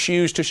look at your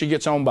shoes till she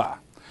gets on by.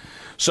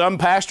 Some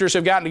pastors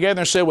have gotten together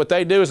and said what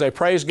they do is they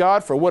praise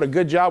God for what a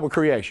good job with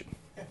creation.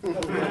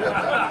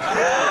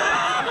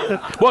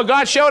 Well,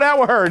 God showed out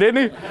with her,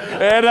 didn't he?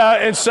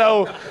 And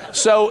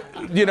so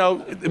you know,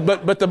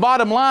 but the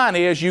bottom line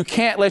is you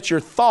can't let your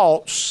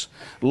thoughts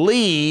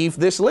leave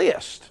this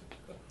list.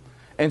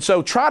 And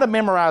so try to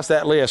memorize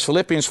that list,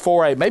 Philippians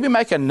 4:8. Maybe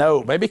make a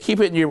note. Maybe keep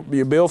it in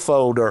your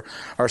billfold or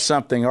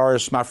something. Or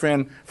as my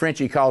friend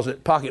Frenchie calls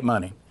it, pocket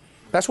money.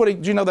 That's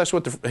what that's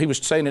what he was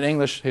saying in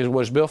English. What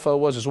his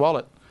billfold was, his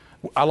wallet.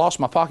 I lost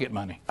my pocket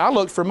money. I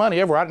looked for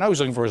money everywhere. I know he was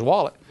looking for his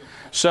wallet.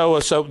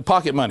 So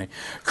pocket money.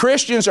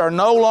 Christians are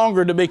no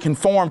longer to be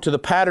conformed to the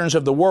patterns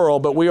of the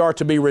world, but we are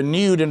to be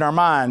renewed in our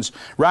minds.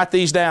 Write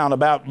these down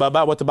about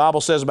what the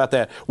Bible says about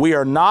that. We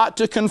are not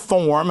to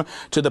conform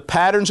to the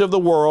patterns of the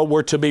world.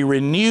 We're to be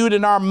renewed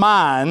in our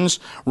minds.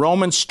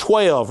 Romans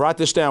 12, write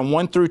this down,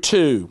 1 through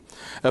 2.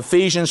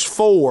 Ephesians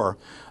 4,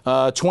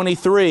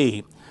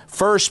 23.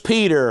 1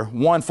 Peter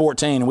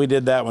 1:14, we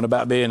did that one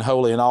about being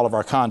holy in all of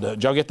our conduct.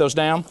 Did y'all get those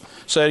down?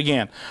 Say it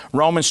again.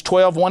 Romans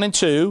 12, 1 and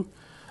 2.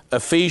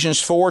 Ephesians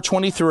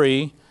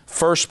 4:23,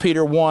 1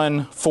 Peter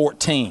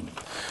 1:14.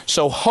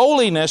 So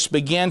holiness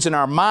begins in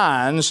our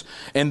minds,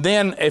 and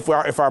then if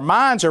our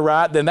minds are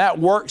right, then that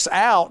works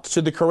out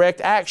to the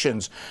correct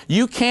actions.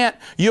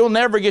 You'll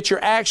never get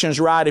your actions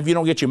right if you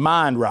don't get your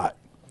mind right.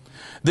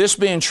 This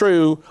being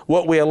true,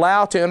 what we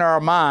allow to enter our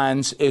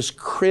minds is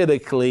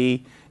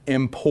critically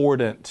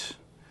important.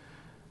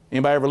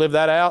 Anybody ever live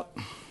that out?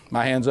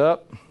 My hand's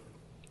up.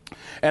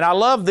 And I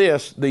love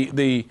this,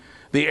 the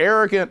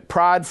arrogant,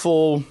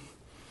 prideful,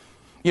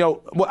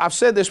 I've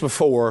said this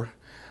before.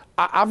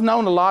 I've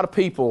known a lot of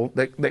people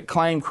that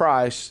claim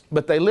Christ,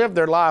 but they live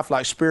their life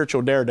like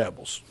spiritual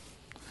daredevils.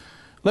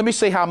 Let me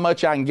see how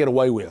much I can get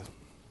away with.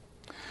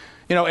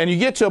 And you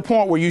get to a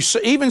point where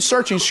even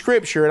searching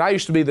Scripture, and I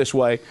used to be this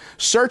way,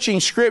 searching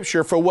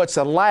Scripture for what's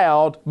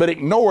allowed, but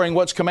ignoring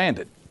what's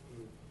commanded.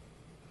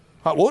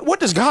 What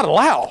does God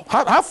allow?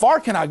 How far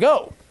can I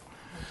go?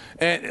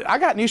 And I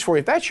got news for you.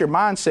 If that's your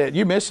mindset,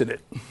 you're missing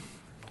it.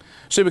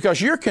 See,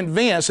 because you're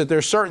convinced that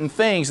there's certain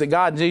things that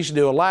God needs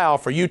to allow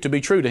for you to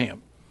be true to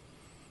Him.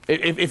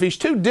 If He's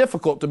too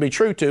difficult to be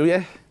true to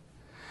you,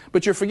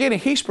 but you're forgetting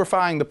He's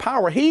providing the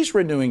power. He's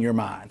renewing your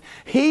mind.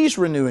 He's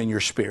renewing your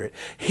spirit.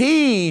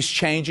 He's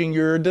changing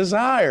your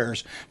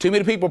desires. Too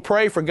many people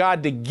pray for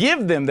God to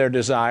give them their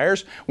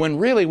desires when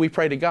really we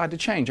pray to God to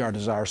change our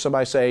desires.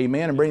 Somebody say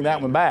amen and bring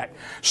that one back.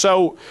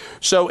 So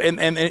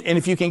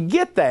if you can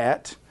get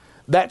that,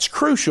 that's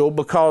crucial,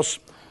 because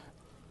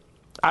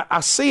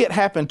I see it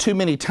happen too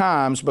many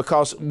times,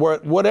 because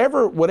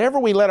wherever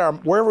we let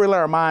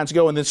our minds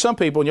go, and then some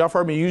people, and y'all have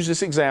heard me use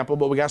this example,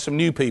 but we got some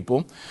new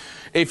people.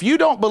 If you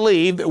don't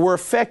believe that we're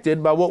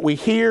affected by what we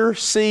hear,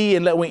 see,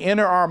 and let we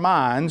enter our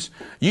minds,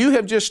 you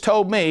have just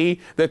told me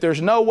that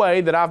there's no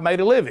way that I've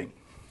made a living.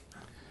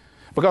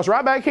 Because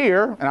right back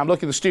here, and I'm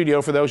looking at the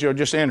studio for those who are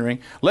just entering,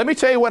 let me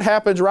tell you what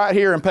happens right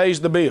here and pays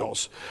the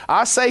bills.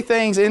 I say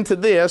things into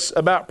this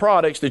about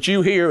products that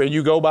you hear and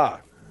you go buy.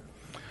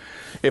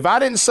 If I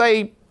didn't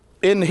say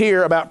in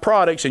here about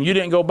products and you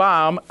didn't go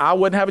buy them, I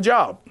wouldn't have a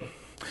job.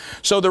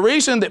 So the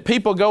reason that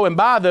people go and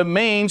buy them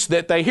means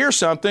that they hear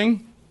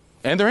something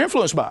and they're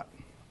influenced by it.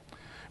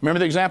 Remember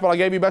the example I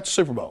gave you about the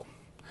Super Bowl?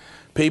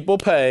 People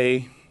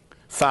pay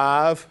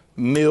 $5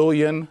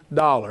 million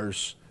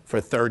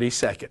for 30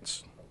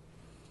 seconds.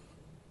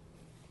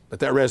 Let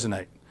that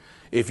resonate.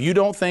 If you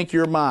don't think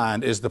your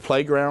mind is the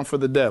playground for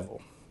the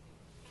devil,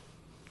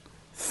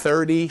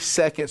 30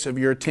 seconds of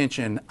your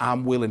attention,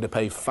 I'm willing to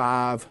pay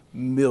 $5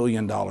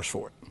 million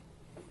for it.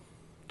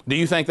 Do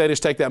you think they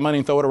just take that money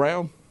and throw it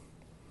around?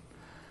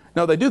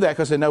 No, they do that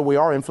because they know we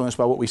are influenced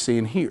by what we see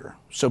and hear.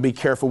 So be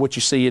careful what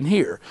you see and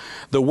hear.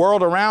 The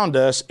world around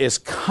us is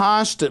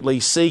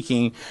constantly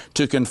seeking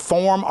to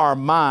conform our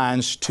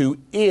minds to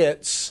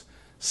its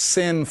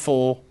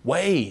sinful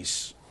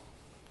ways.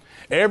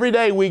 Every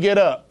day we get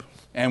up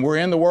and we're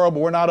in the world,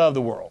 but we're not of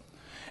the world.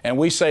 And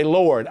we say,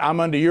 Lord, I'm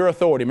under your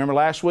authority. Remember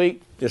last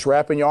week? Just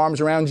wrapping your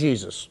arms around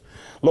Jesus.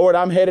 Lord,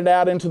 I'm headed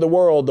out into the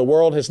world. The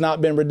world has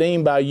not been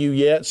redeemed by you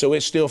yet, so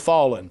it's still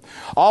fallen.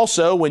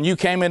 Also, when you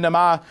came into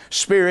my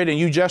spirit and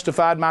you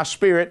justified my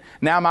spirit,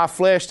 now my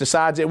flesh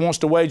decides it wants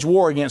to wage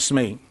war against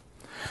me.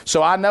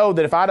 So I know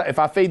that if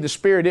I feed the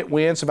spirit, it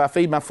wins. If I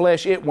feed my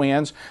flesh, it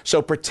wins.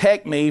 So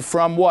protect me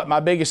from what? My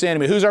biggest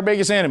enemy. Who's our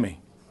biggest enemy?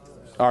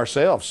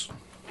 Ourselves.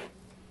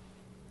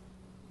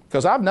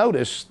 Because I've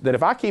noticed that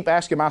if I keep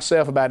asking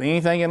myself about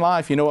anything in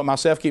life, you know what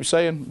myself keeps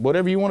saying?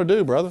 Whatever you want to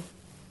do, brother.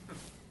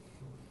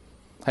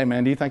 Hey,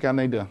 man, do you think I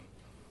need to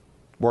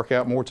work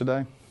out more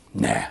today?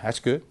 Nah, that's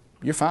good.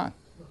 You're fine.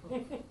 What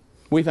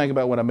do you think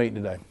about what I'm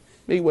eating today?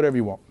 Eat whatever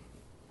you want.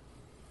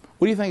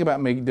 What do you think about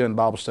me doing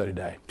Bible study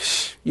today?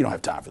 You don't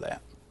have time for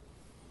that.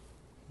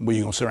 Well,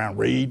 you going to sit around and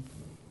read?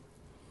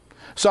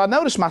 So I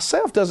notice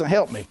myself doesn't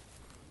help me.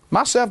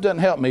 Myself doesn't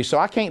help me, so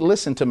I can't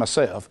listen to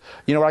myself.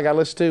 You know what I got to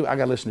listen to? I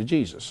got to listen to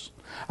Jesus.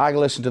 I got to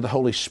listen to the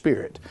Holy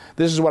Spirit.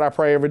 This is what I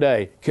pray every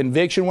day.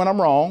 Conviction when I'm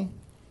wrong,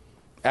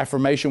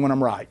 affirmation when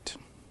I'm right.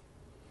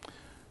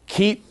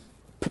 Keep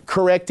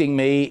correcting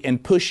me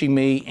and pushing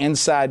me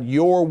inside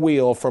your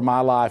will for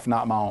my life,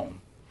 not my own.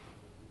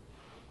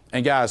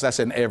 And guys, that's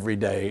an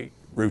everyday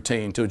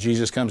routine until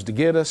Jesus comes to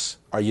get us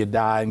or you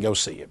die and go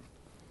see him.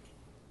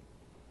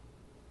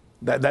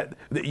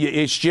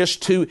 It's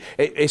just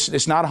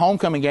it's not a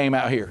homecoming game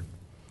out here.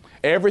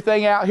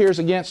 Everything out here is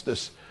against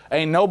us.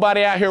 Ain't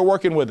nobody out here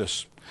working with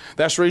us.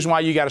 That's the reason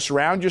why you got to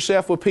surround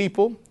yourself with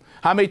people.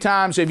 How many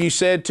times have you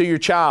said to your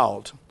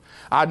child,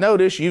 I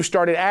notice you've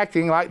started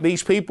acting like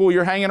these people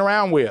you're hanging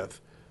around with.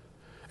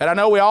 And I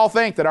know we all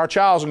think that our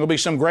child's going to be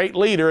some great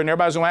leader and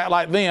everybody's going to act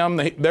like them.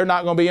 They're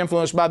not going to be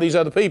influenced by these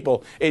other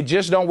people. It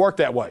just don't work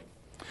that way.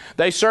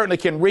 They certainly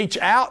can reach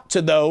out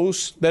to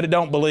those that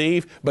don't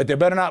believe, but they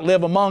better not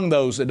live among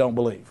those that don't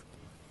believe.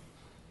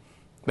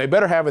 They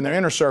better have in their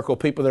inner circle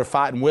people that are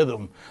fighting with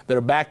them, that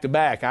are back to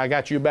back. I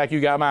got your back,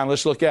 you got mine.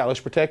 Let's look out. Let's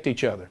protect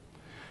each other.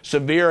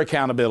 Severe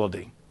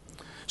accountability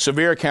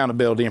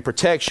and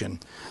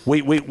protection.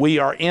 We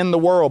are in the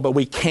world, but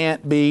we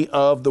can't be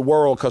of the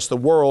world because the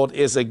world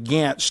is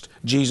against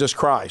Jesus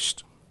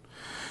Christ.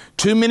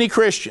 Too many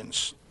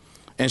Christians,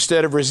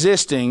 instead of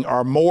resisting,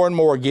 are more and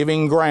more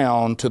giving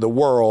ground to the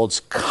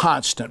world's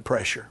constant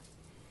pressure.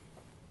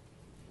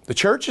 The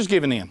church is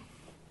giving in.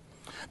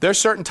 There's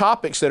certain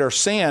topics that are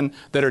sin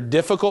that are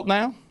difficult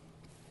now.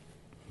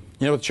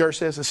 You know what the church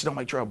says? Let's don't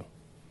make trouble.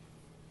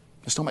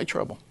 Let's don't make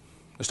trouble.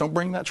 Let's don't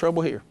bring that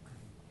trouble here.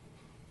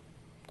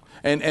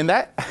 And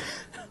that,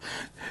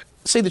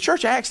 see, the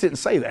church of Acts didn't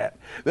say that.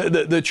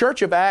 The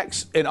church of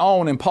Acts and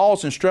on, and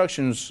Paul's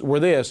instructions were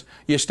this: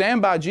 you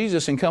stand by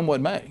Jesus and come what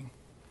may.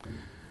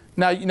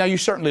 Now you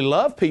certainly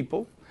love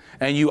people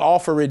and you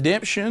offer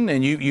redemption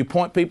and you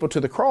point people to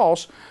the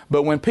cross,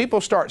 but when people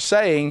start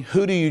saying,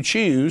 who do you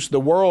choose, the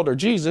world or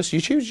Jesus,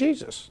 you choose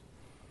Jesus.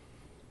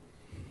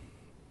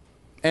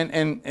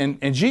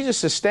 And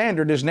Jesus'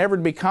 standard is never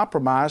to be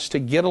compromised to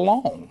get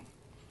along.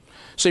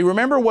 See,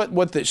 remember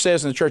what it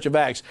says in the church of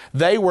Acts.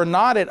 They were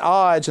not at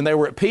odds and they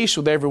were at peace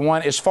with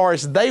everyone as far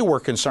as they were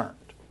concerned.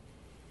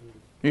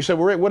 You say,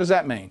 well, Rick, what does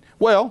that mean?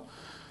 Well,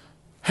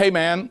 hey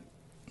man,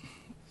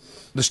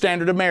 the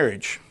standard of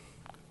marriage.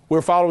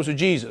 We're followers of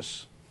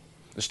Jesus.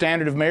 The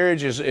standard of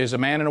marriage is a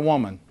man and a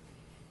woman.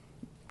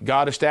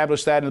 God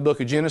established that in the book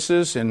of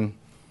Genesis and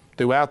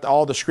throughout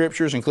all the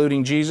scriptures,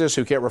 including Jesus,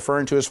 who kept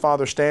referring to his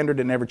Father's standard,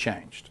 it never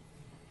changed.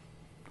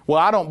 Well,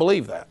 I don't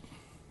believe that.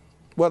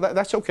 Well,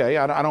 that's okay.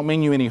 I don't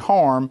mean you any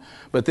harm,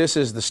 but this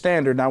is the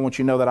standard, and I want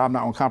you to know that I'm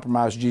not going to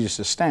compromise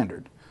Jesus'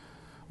 standard.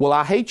 Well,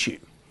 I hate you.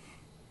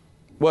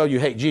 Well, you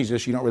hate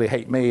Jesus. You don't really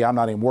hate me. I'm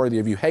not even worthy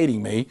of you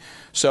hating me.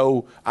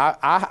 So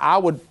I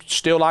would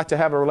still like to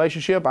have a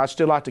relationship. I'd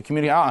still like to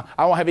communicate.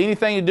 I won't have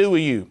anything to do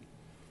with you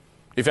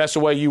if that's the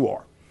way you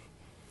are.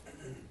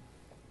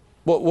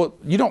 Well,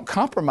 you don't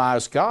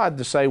compromise God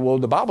to say, well,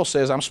 the Bible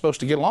says I'm supposed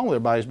to get along with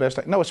everybody as best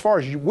I can. No, as far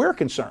as we're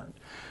concerned,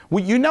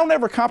 You don't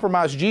ever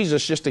compromise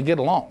Jesus just to get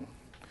along.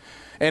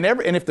 And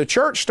if the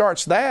church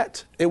starts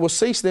that, it will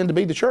cease then to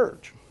be the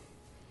church.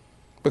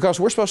 Because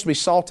we're supposed to be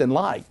salt and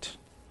light.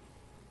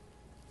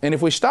 And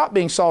if we stop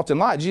being salt and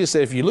light, Jesus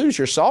said if you lose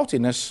your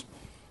saltiness,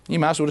 you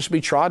might as well just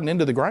be trodden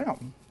into the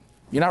ground.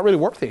 You're not really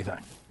worth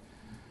anything.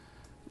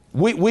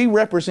 We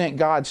represent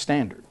God's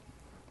standard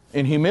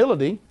in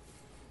humility,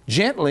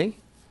 gently,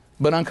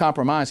 but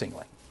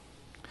uncompromisingly.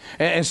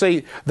 And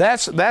see,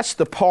 that's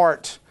the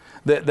part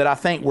that I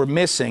think we're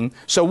missing.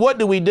 So what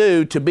do we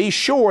do to be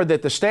sure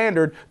that the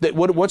standard,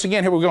 once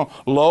again, here we're going,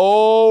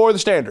 lower the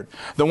standard.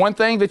 The one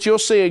thing that you'll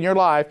see in your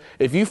life,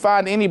 if you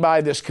find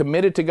anybody that's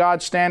committed to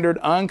God's standard,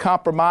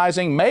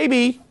 uncompromising,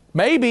 maybe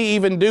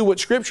even do what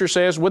Scripture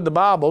says with the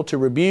Bible to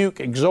rebuke,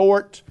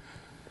 exhort,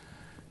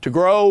 to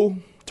grow,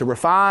 to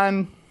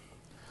refine.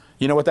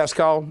 You know what that's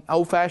called?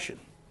 Old-fashioned.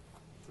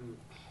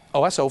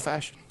 Oh, that's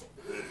old-fashioned.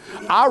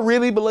 I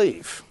really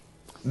believe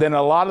that in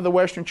a lot of the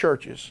Western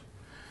churches,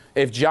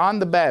 if John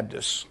the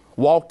Baptist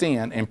walked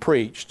in and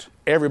preached,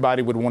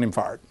 everybody would want him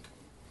fired.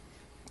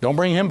 Don't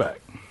bring him back.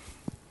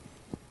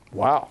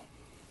 Wow.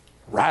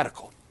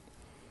 Radical.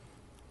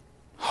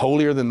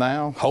 Holier than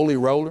thou, holy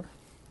roller.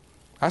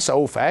 That's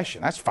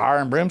old-fashioned. That's fire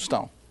and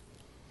brimstone.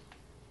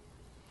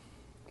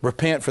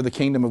 Repent, for the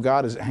kingdom of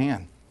God is at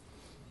hand.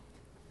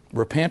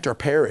 Repent or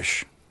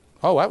perish.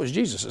 Oh, that was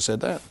Jesus that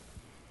said that.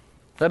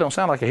 That don't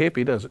sound like a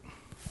hippie, does it?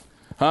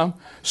 Huh?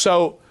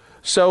 So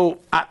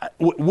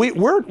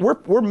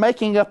we're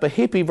making up a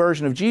hippie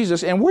version of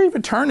Jesus, and we're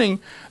even turning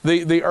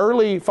the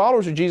early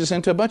followers of Jesus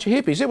into a bunch of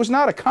hippies. It was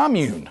not a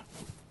commune.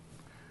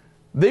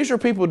 These are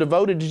people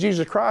devoted to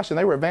Jesus Christ, and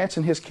they were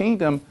advancing His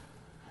kingdom.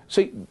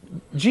 See,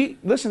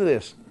 listen to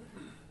this.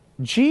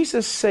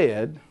 Jesus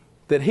said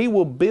that He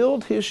will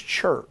build His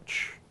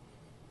church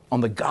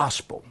on the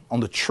gospel,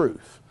 on the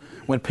truth.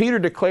 When Peter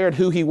declared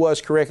who he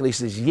was correctly, he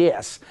says,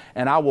 yes,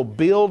 and I will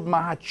build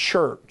my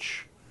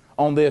church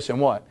on this,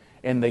 and what?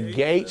 And the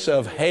gates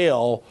of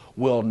hell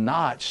will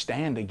not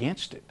stand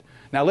against it.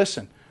 Now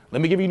listen,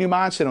 let me give you a new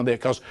mindset on that,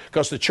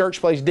 because the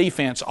church plays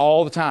defense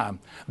all the time.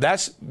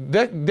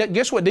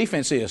 Guess what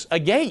defense is? A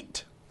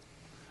gate.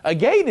 A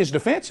gate is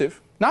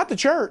defensive, not the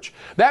church.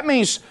 That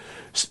means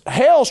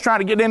hell's trying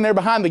to get in there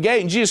behind the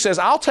gate, and Jesus says,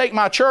 I'll take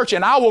my church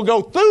and I will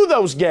go through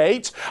those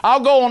gates.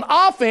 I'll go on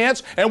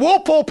offense and we'll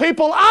pull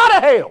people out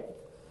of hell.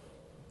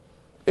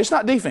 It's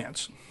not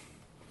defense.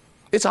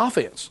 It's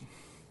offense.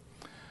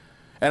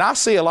 And I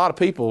see a lot of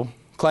people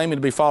claiming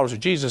to be followers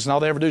of Jesus, and all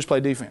they ever do is play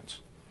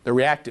defense. They're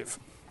reactive.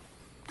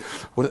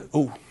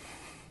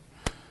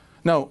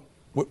 No,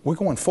 we're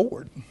going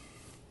forward.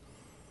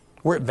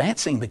 We're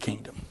advancing the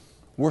kingdom.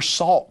 We're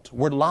salt.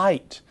 We're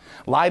light.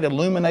 Light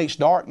illuminates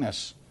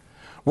darkness.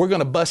 We're going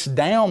to bust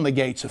down the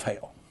gates of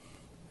hell.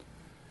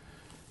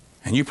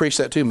 And you preach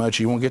that too much,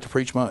 you won't get to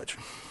preach much.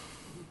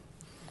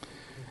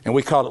 And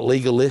we call it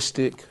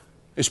legalistic.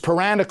 It's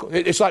puritanical.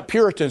 It's like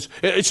Puritans.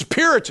 It's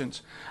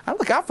Puritans.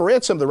 I've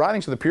read some of the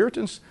writings of the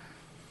Puritans.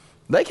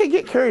 They could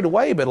get carried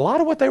away, but a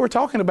lot of what they were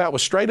talking about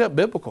was straight up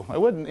biblical. It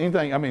wasn't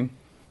anything,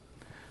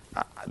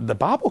 the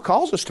Bible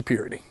calls us to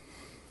purity.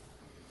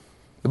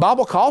 The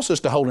Bible calls us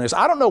to holiness.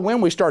 I don't know when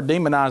we start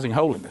demonizing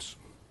holiness.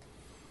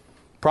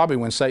 Probably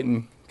when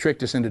Satan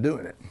tricked us into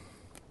doing it.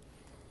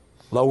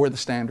 Lower the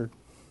standard.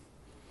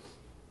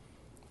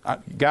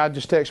 God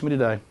just texted me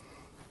today.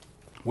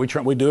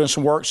 We're doing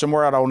some work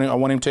somewhere. I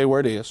want him to tell you where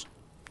it is.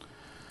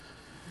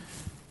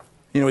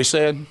 You know, he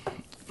said,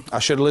 I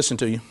should have listened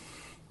to you.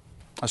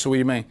 I said, what do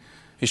you mean?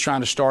 He's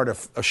trying to start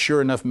a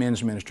sure enough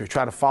men's ministry,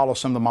 try to follow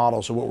some of the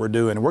models of what we're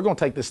doing. And we're going to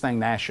take this thing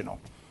national.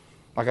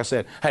 Like I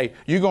said, hey,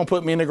 you're going to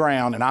put me in the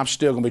ground, and I'm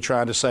still going to be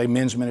trying to say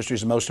men's ministry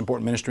is the most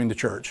important ministry in the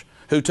church.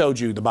 Who told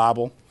you? The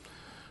Bible.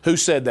 Who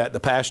said that? The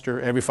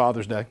pastor every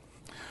Father's Day.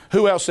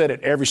 Who else said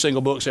it? Every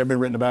single book's ever been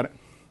written about it.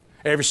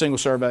 Every single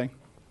survey.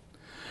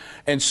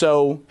 And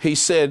so he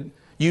said,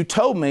 you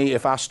told me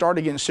if I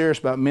started getting serious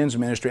about men's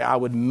ministry, I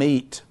would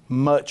meet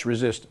much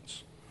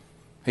resistance.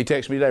 He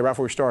texted me today right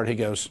before we started. He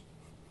goes,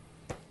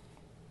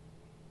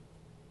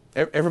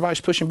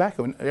 everybody's pushing back.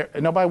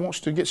 Nobody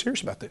wants to get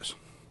serious about this.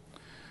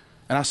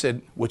 And I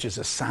said, which is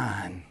a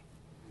sign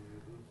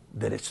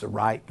that it's the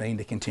right thing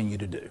to continue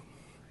to do.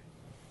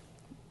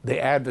 The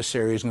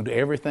adversary is going to do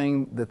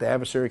everything that the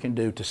adversary can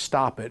do to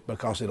stop it,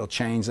 because it'll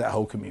change that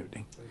whole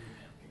community.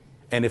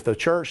 And if the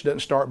church doesn't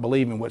start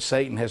believing what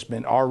Satan has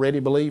been already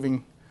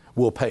believing,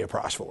 we'll pay a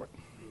price for it.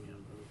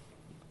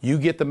 You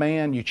get the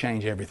man, you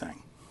change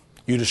everything.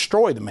 You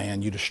destroy the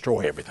man, you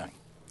destroy everything.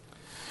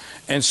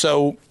 And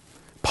so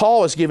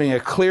Paul is giving a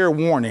clear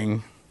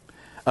warning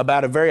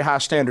about a very high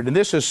standard. And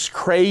this is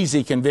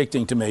crazy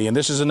convicting to me. And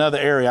this is another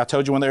area. I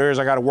told you one of the areas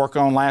I got to work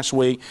on last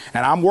week,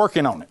 and I'm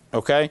working on it,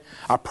 okay?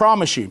 I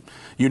promise you,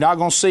 you're not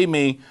going to see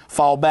me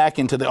fall back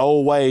into the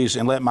old ways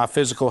and let my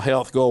physical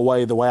health go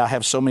away the way I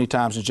have so many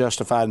times and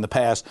justified in the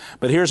past.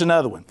 But here's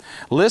another one.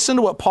 Listen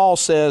to what Paul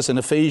says in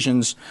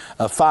Ephesians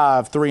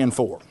 5, 3, and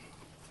 4.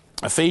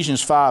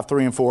 Ephesians 5,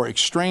 3, and 4,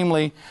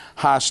 extremely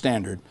high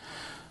standard.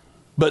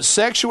 But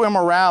sexual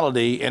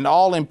immorality and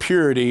all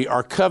impurity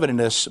or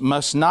covetousness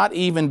must not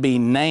even be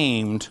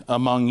named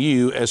among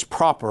you as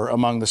proper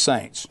among the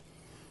saints.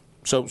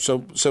 So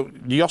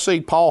do y'all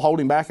see Paul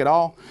holding back at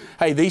all?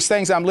 Hey, these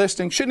things I'm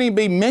listing shouldn't even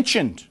be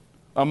mentioned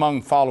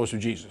among followers of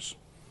Jesus.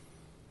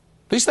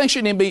 These things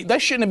shouldn't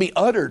even be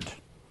uttered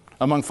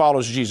among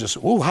followers of Jesus.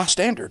 Ooh, high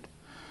standard.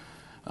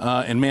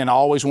 And men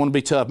always want to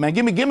be tough. Man,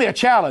 give me a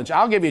challenge.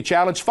 I'll give you a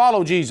challenge.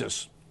 Follow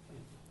Jesus.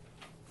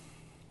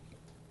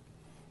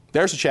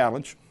 There's a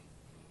challenge.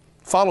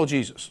 Follow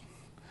Jesus.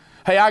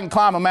 Hey, I can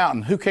climb a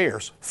mountain. Who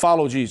cares?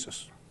 Follow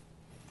Jesus.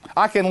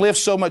 I can lift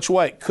so much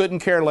weight. Couldn't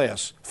care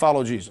less.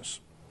 Follow Jesus.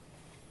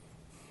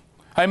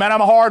 Hey, man,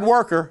 I'm a hard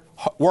worker.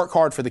 Work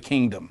hard for the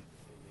kingdom.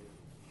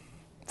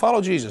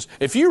 Follow Jesus.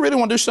 If you really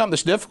want to do something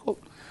that's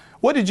difficult,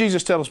 what did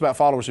Jesus tell us about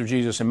followers of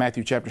Jesus in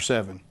Matthew chapter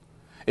 7?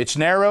 It's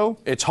narrow,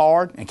 it's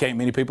hard, and can't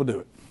many people do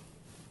it.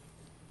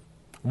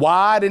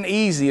 Wide and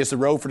easy is the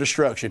road for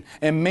destruction.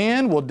 And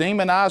men will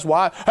demonize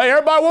why. Hey,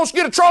 everybody wants to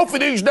get a trophy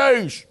these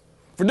days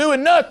for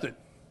doing nothing.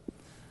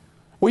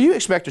 Well, you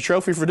expect a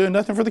trophy for doing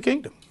nothing for the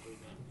kingdom.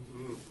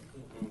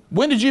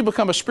 When did you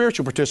become a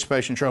spiritual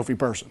participation trophy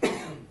person?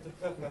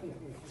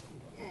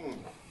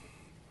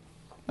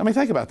 I mean,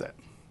 think about that.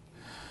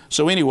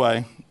 So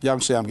anyway, y'all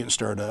can see I'm getting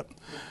stirred up.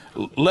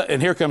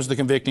 And here comes the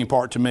convicting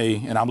part to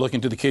me, and I'm looking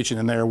to the kitchen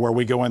in there where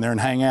we go in there and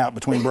hang out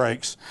between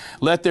breaks.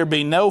 Let there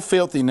be no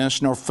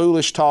filthiness, nor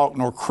foolish talk,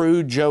 nor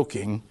crude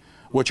joking,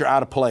 which are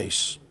out of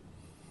place,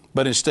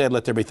 but instead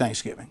let there be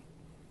thanksgiving.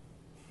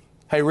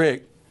 Hey,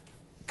 Rick,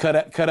 cut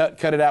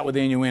it out with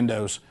the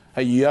innuendos.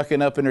 Hey, you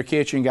yucking up in their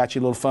kitchen, got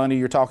you a little funny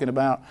you're talking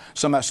about.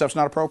 Some of that stuff's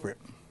not appropriate.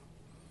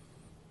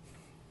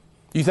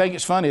 You think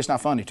it's funny, it's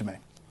not funny to me.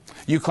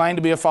 You claim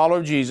to be a follower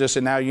of Jesus,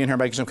 and now you're in here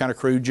making some kind of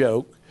crude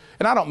joke.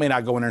 And I don't mean I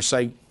go in there and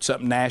say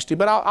something nasty,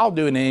 but I'll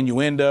do an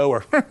innuendo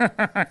or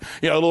a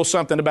little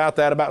something about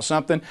that, about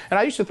something. And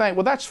I used to think,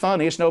 well, that's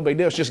funny. It's no big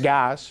deal. It's just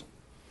guys.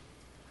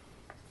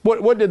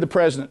 What did the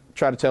president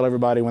try to tell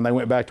everybody when they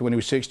went back to when he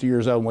was 60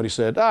 years old and what he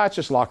said? It's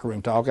just locker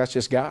room talk. That's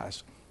just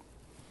guys.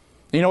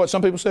 You know what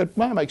some people said?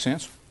 Well, that makes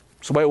sense.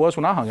 It's the way it was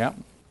when I hung out.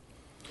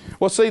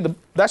 Well, see,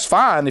 that's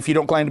fine if you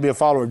don't claim to be a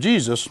follower of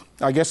Jesus.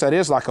 I guess that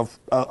is like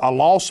a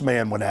lost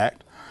man would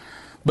act.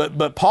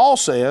 But Paul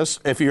says,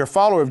 if you're a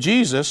follower of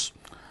Jesus,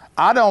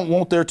 I don't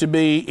want there to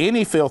be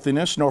any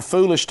filthiness, nor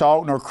foolish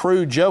talk, nor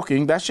crude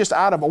joking. That's just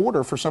out of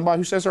order for somebody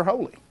who says they're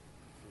holy.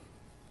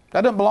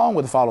 That doesn't belong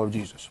with a follower of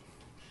Jesus.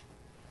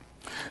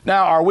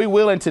 Now, are we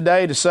willing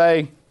today to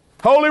say,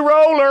 holy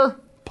roller,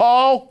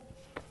 Paul,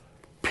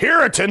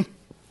 Puritan?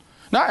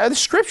 No, it's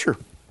Scripture.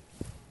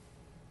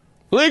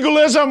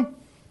 Legalism,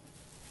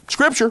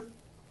 Scripture.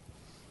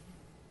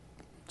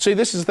 See,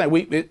 this is the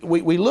thing.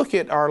 We look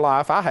at our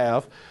life, I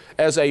have,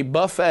 as a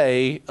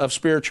buffet of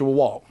spiritual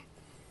walk.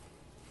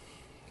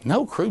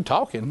 No crude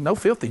talking, no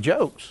filthy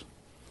jokes.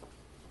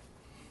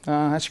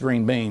 That's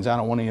green beans. I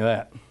don't want any of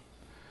that.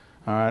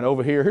 All right,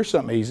 over here, here's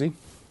something easy.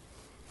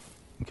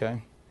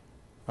 Okay.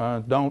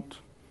 Don't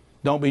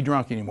be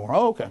drunk anymore.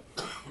 Oh, okay.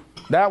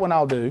 That one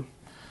I'll do.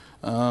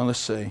 Let's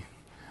see.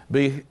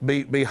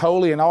 Be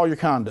holy in all your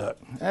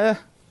conduct.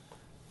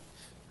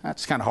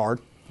 That's kind of hard.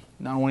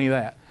 I don't want any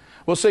of that.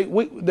 Well, see,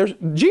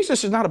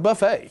 Jesus is not a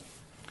buffet.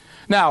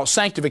 Now,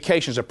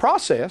 sanctification is a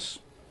process.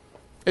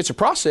 It's a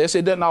process.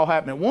 It doesn't all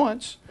happen at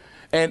once.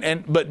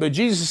 But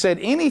Jesus said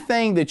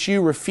anything that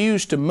you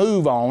refuse to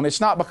move on, it's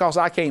not because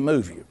I can't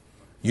move you.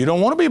 You don't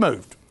want to be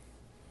moved.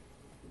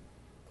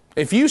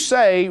 If you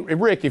say,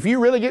 Rick, if you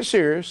really get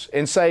serious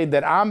and say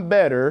that I'm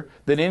better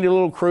than any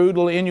little crude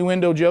little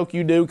innuendo joke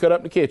you do cut up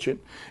in the kitchen,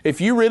 if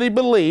you really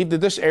believe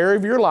that this area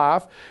of your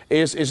life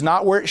is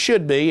not where it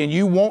should be and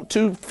you want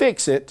to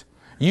fix it,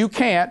 you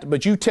can't,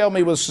 but you tell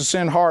me with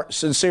a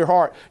sincere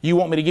heart, you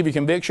want me to give you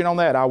conviction on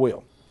that, I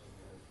will.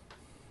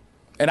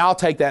 And I'll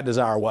take that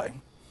desire away.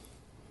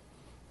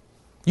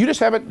 You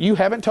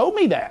haven't told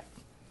me that.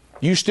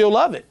 You still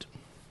love it.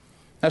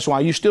 That's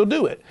why you still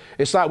do it.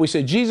 It's like we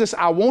said, Jesus,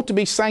 I want to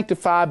be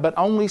sanctified, but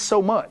only so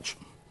much.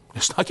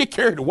 Let's not get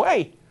carried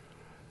away.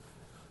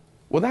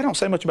 Well, that don't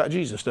say much about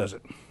Jesus, does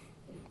it?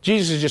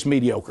 Jesus is just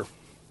mediocre.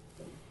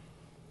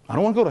 I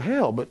don't want to go to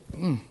hell, but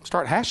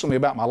start hassling me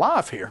about my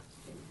life here.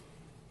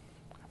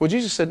 Well,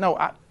 Jesus said, no,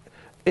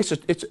 this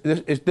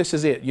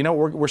is it. You know,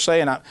 we're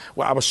saying, I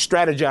was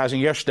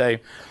strategizing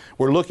yesterday.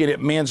 We're looking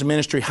at men's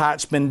ministry, how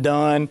it's been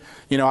done.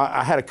 You know,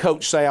 I had a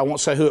coach say, I won't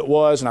say who it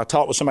was, and I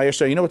talked with somebody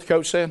yesterday. You know what the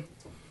coach said?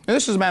 And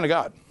this is a man of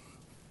God.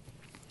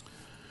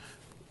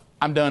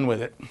 I'm done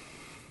with it.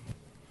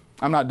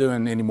 I'm not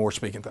doing any more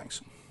speaking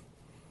things.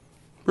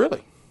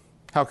 Really?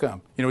 How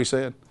come? You know what he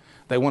said?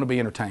 They want to be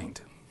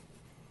entertained.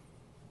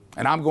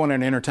 And I'm going there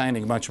and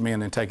entertaining a bunch of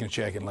men and taking a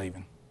check and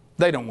leaving.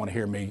 They don't want to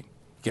hear me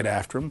get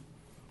after them.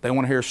 They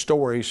want to hear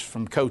stories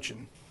from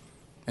coaching.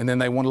 And then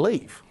they want to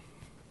leave.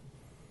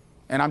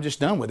 And I'm just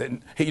done with it.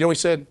 And you know what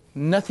he said?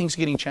 Nothing's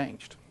getting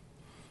changed.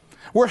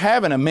 We're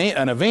having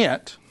an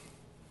event,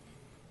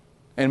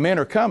 and men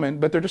are coming,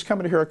 but they're just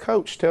coming to hear a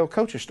coach tell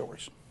coaches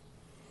stories.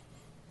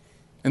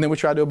 And then we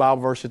try to do a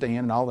Bible verse at the end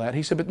and all that.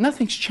 He said, but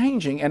nothing's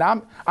changing, and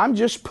I'm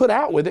just put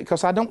out with it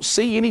because I don't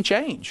see any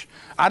change.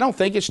 I don't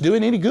think it's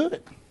doing any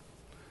good.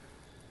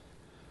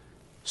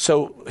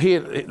 So he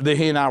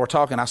and I were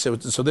talking. I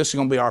said, so this is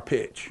going to be our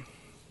pitch.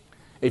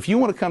 If you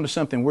want to come to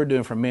something we're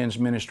doing for men's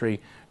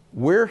ministry,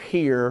 we're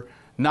here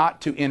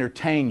not to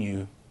entertain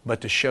you,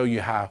 but to show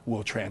you how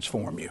we'll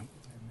transform you.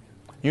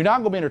 You're not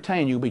going to be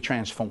entertained, you'll be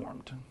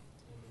transformed.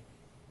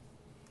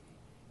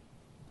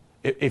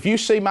 If you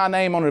see my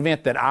name on an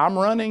event that I'm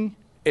running,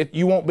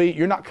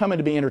 you're not coming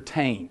to be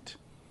entertained.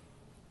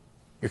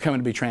 You're coming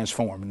to be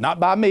transformed.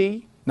 Not by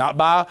me, not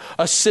by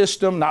a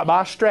system, not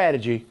by a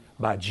strategy,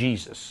 by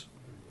Jesus.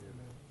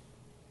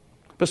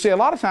 But see, a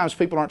lot of times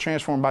people aren't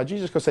transformed by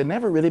Jesus because they've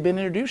never really been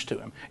introduced to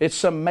Him. It's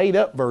some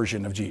made-up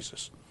version of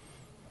Jesus.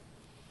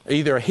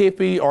 Either a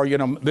hippie or,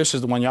 this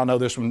is the one, y'all know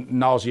this one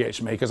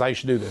nauseates me because I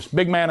used to do this.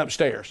 Big man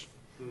upstairs.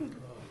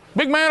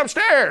 Big man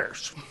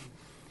upstairs.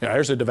 Yeah,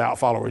 there's a devout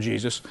follower of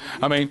Jesus.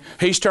 I mean,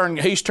 he's turned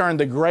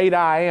the great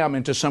I am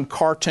into some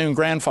cartoon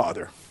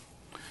grandfather.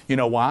 You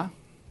know why?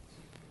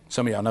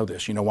 Some of y'all know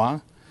this. You know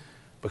why?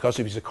 Because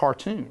if he's a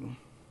cartoon,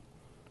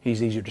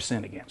 he's easier to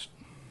sin against.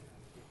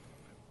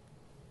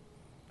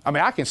 I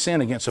mean, I can sin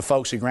against a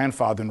folksy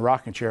grandfather in the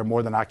rocking chair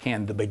more than I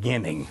can the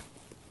beginning.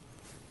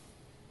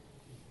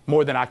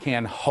 More than I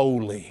can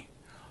holy,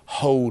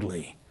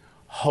 holy,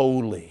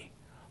 holy,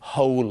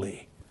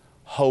 holy,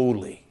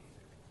 holy.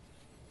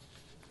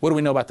 What do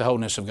we know about the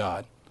holiness of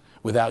God?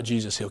 Without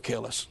Jesus, He'll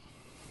kill us.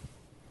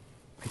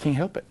 He can't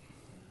help it.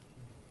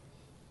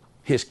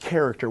 His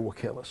character will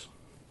kill us.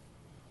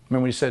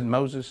 Remember when He said,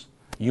 Moses,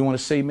 you want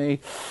to see me?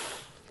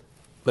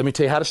 Let me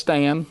tell you how to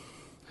stand,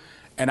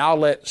 and I'll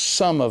let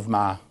some of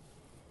my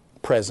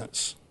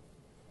presence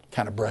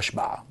kind of brush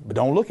by. But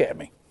don't look at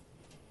me,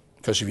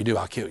 because if you do,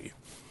 I'll kill you.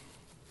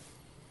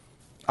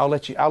 I'll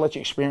let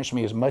you experience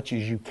me as much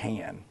as you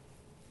can.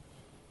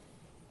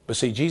 But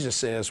see, Jesus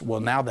says, well,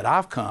 now that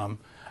I've come,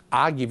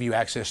 I give you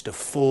access to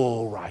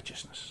full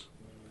righteousness,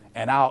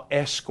 and I'll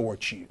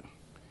escort you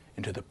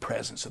into the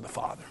presence of the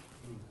Father.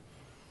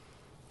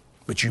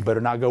 But you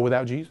better not go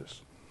without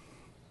Jesus.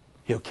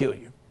 He'll kill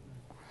you.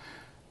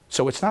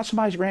 So it's not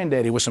somebody's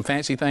granddaddy with some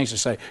fancy things to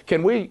say.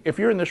 Can we, if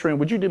you're in this room,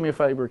 would you do me a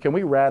favor? Can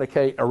we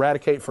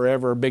eradicate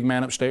forever a big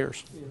man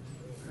upstairs?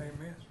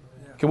 Amen.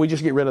 Can we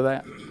just get rid of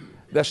that?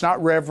 That's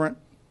not reverent,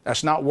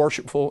 that's not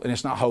worshipful, and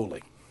it's not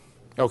holy.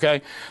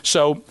 Okay?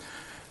 So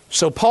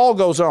Paul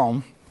goes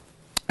on,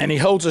 and he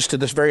holds us to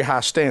this very high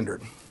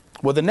standard.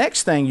 Well, the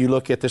next thing you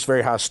look at this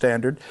very high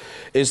standard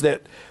is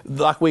that,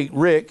 like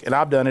Rick, and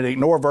I've done it,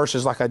 ignore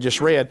verses like I just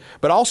read,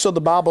 but also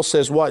the Bible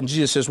says what? And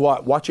Jesus says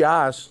what? Watch your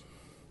eyes.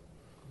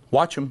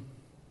 Watch them.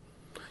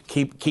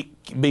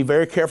 Be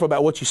very careful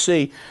about what you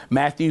see.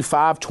 Matthew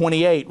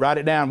 5:28, write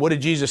it down. What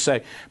did Jesus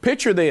say?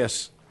 Picture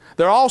this.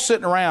 They're all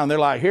sitting around. They're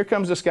like, here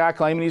comes this guy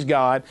claiming he's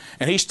God,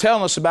 and he's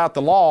telling us about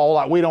the law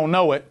like we don't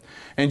know it.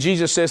 And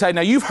Jesus says, hey,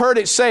 now you've heard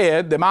it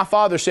said that my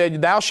Father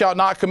said, thou shalt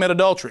not commit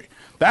adultery.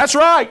 That's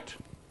right.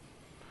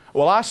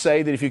 Well, I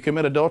say that if you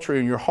commit adultery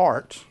in your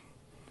heart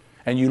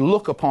and you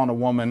look upon a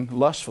woman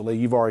lustfully,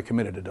 you've already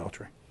committed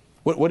adultery.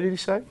 What did he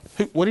say?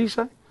 What did he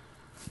say?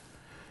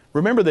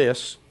 Remember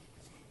this,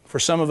 for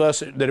some of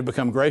us that have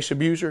become grace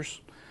abusers,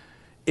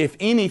 if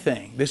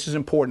anything, this is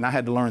important, I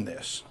had to learn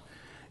this.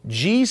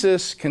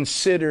 Jesus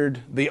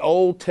considered the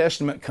Old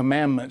Testament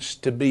commandments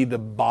to be the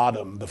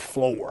bottom, the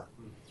floor.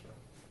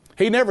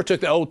 He never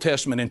took the Old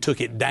Testament and took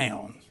it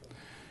down.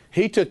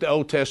 He took the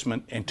Old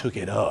Testament and took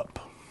it up.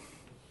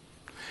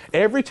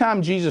 Every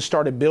time Jesus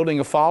started building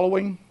a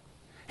following,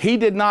 He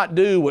did not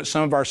do what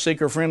some of our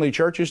seeker-friendly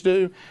churches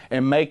do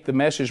and make the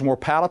message more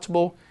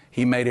palatable.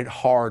 He made it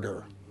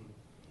harder.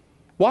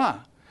 Why?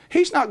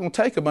 He's not going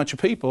to take a bunch of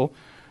people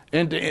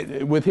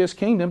with His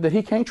kingdom that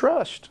He can't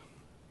trust.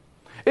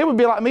 It would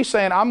be like me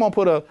saying, I'm going to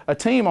put a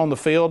team on the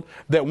field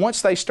that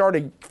once they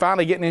started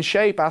finally getting in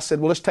shape, I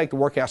said, well, let's take the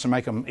workouts and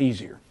make them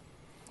easier.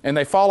 And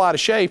they fall out of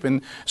shape,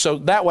 and so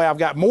that way I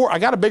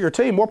got a bigger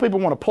team, more people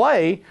want to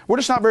play, we're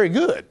just not very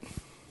good.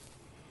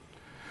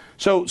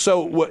 And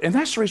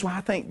that's the reason why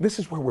I think this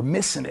is where we're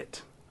missing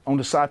it on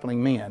discipling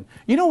men.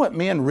 You know what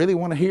men really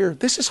want to hear?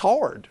 This is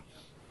hard.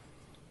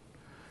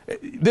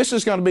 This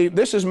is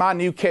my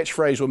new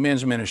catchphrase with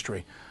men's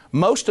ministry.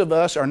 Most of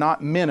us are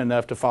not men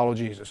enough to follow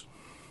Jesus.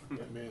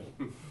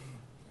 Amen.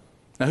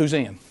 Now who's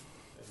in?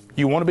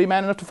 You want to be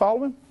man enough to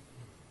follow Him?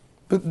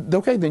 But,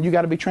 okay, then you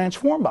got to be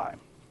transformed by Him.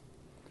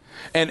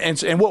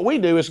 And what we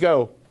do is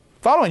go,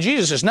 following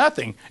Jesus is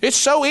nothing. It's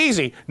so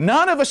easy.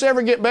 None of us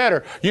ever get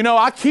better. You know,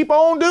 I keep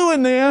on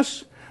doing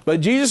this, but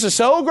Jesus is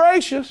so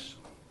gracious.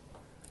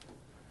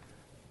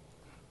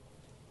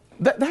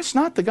 That's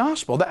not the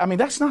gospel.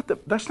 That's not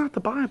the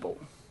Bible.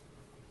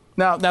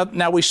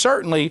 Now we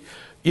certainly,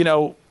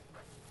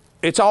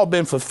 it's all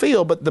been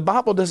fulfilled, but the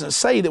Bible doesn't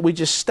say that we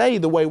just stay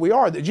the way we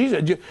are. That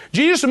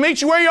Jesus will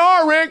meet you where you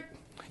are, Rick.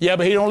 Yeah,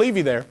 but He don't leave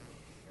you there.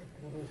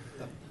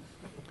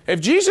 If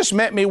Jesus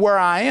met me where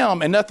I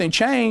am and nothing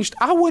changed,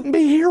 I wouldn't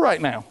be here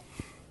right now.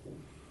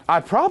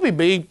 I'd probably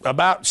be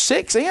about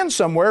 6 in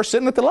somewhere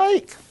sitting at the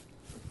lake.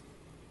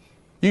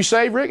 You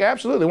saved, Rick?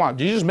 Absolutely. Why?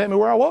 Jesus met me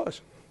where I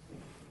was.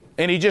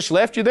 And he just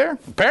left you there?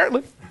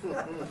 Apparently.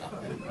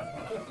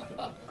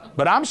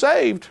 But I'm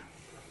saved.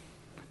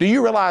 Do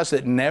you realize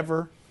that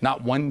never,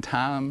 not one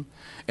time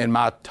in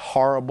my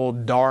horrible,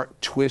 dark,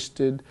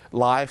 twisted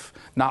life,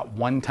 not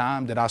one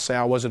time did I say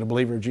I wasn't a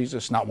believer of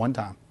Jesus? Not one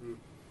time.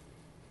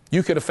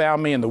 You could have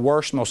found me in the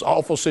worst, most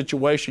awful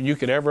situation you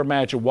could ever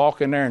imagine,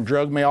 walk in there and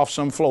drug me off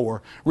some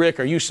floor. Rick,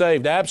 are you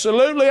saved?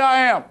 Absolutely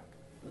I am.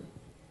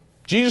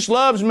 Jesus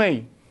loves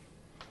me.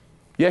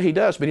 Yeah, he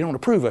does, but he don't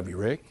approve of you,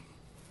 Rick.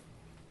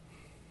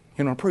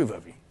 He don't approve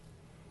of you.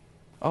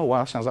 Oh,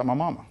 wow, sounds like my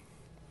mama.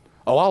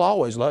 Oh, I'll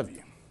always love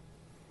you.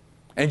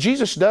 And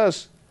Jesus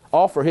does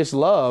offer his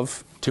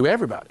love to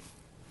everybody.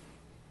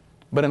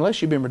 But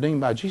unless you've been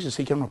redeemed by Jesus,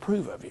 he can't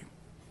approve of you.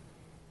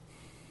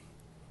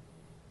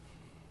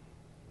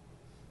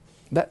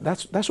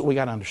 That's what we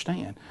got to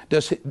understand.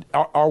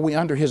 Are we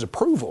under his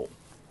approval?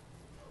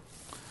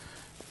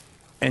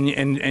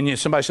 And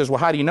somebody says, well,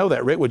 how do you know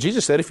that, Rick? Well,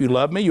 Jesus said, if you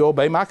love me, you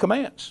obey my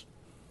commands.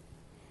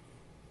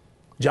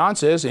 John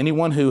says,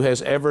 anyone who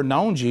has ever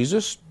known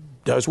Jesus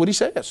does what he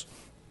says.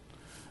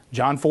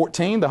 John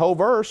 14, the whole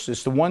verse,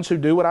 it's the ones who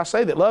do what I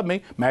say that love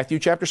me. Matthew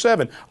chapter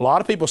 7. A lot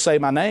of people say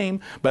my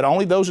name, but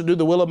only those who do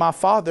the will of my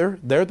Father,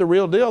 they're the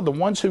real deal. The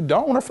ones who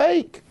don't are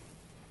fake.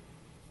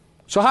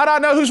 So how do I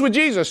know who's with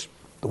Jesus?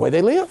 The way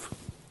they live.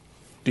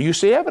 Do you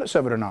see evidence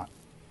of it or not?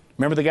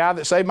 Remember the guy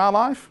that saved my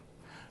life?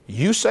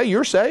 You say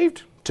you're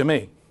saved? To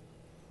me.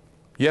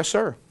 Yes,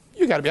 sir.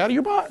 You got to be out of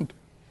your mind.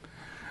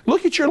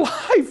 Look at your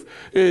life.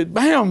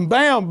 Bam,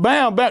 bam,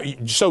 bam,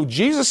 bam. So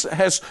Jesus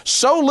has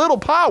so little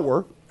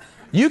power,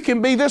 you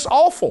can be this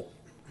awful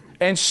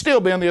and still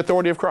be on the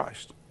authority of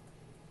Christ.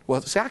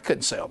 Well, see, I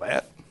couldn't say all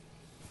that.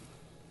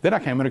 Then I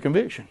came into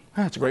conviction.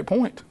 That's a great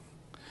point.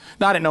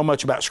 Now, I didn't know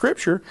much about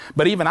Scripture,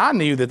 but even I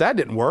knew that that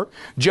didn't work.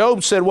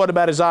 Job said, what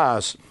about his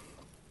eyes?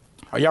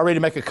 Are y'all ready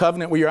to make a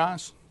covenant with your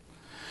eyes?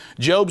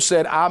 Job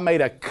said, I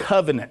made a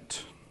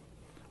covenant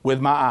with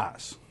my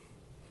eyes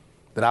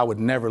that I would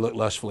never look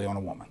lustfully on a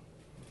woman.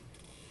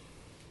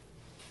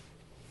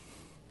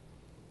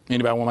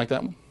 Anybody want to make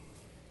that one?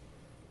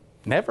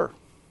 Never.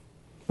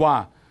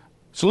 Why?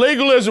 It's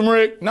legalism,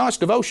 Rick. No, it's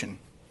devotion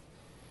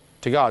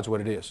to God's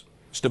what it is.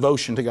 It's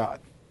devotion to God.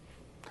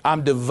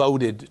 I'm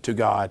devoted to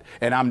God,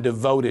 and I'm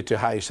devoted to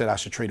how he said I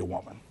should treat a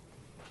woman.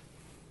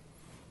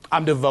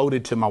 I'm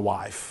devoted to my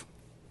wife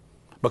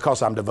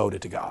because I'm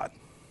devoted to God.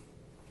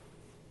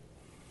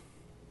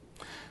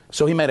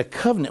 So he made a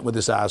covenant with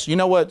his eyes. You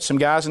know what some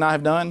guys and I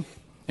have done? And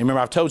remember,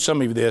 I've told some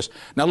of you this.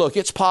 Now look,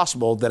 it's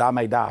possible that I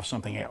may die of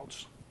something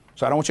else.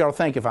 So I don't want y'all to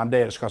think if I'm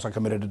dead, it's because I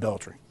committed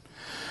adultery.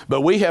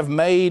 But we have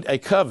made a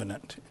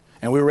covenant,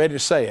 and we're ready to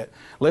say it.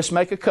 Let's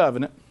make a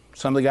covenant.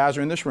 Some of the guys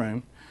are in this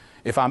room.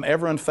 If I'm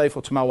ever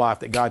unfaithful to my wife,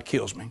 that God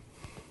kills me.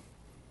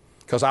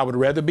 Because I would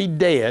rather be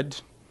dead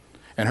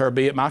and her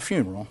be at my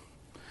funeral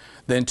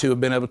than to have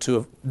been able to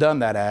have done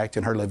that act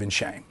and her live in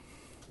shame.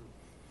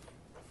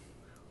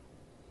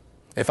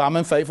 If I'm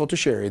unfaithful to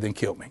Sherry, then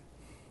kill me.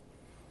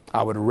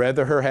 I would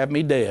rather her have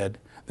me dead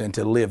than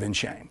to live in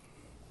shame.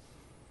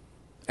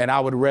 And I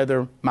would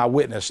rather my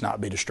witness not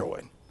be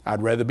destroyed.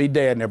 I'd rather be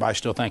dead and everybody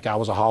still think I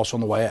was a hoss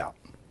on the way out.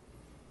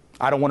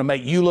 I don't want to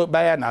make you look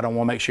bad, and I don't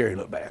want to make Sherry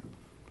look bad.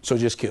 So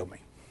just kill me.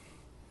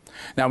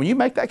 Now, when you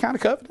make that kind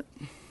of covenant,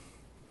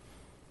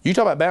 you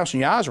talk about bouncing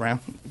your eyes around.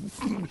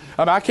 I mean,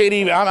 I can't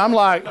even, I'm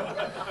like,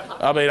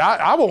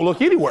 I won't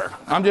look anywhere.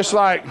 I'm just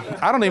like,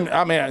 I don't even,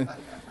 I mean,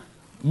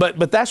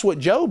 but that's what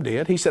Job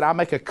did. He said, I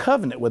make a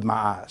covenant with my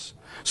eyes.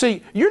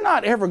 See, you're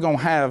not ever going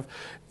to have,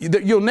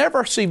 you'll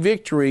never see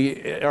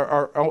victory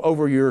or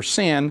over your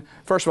sin.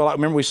 First of all,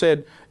 remember we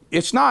said,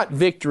 it's not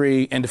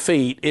victory and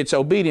defeat, it's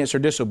obedience or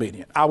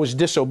disobedience. I was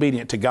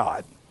disobedient to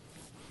God.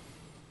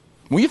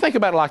 When you think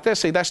about it like that,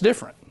 see, that's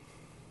different.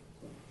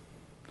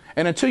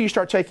 And until you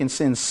start taking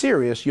sin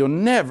serious, you'll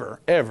never,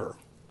 ever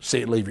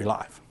see it leave your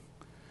life.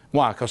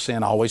 Why? Because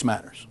sin always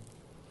matters.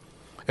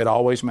 It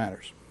always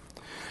matters.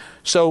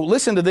 So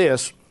listen to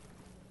this.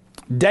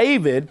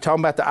 David,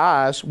 talking about the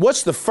eyes,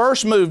 what's the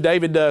first move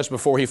David does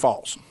before he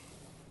falls?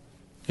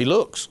 He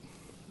looks.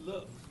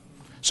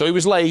 So he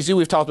was lazy.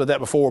 We've talked about that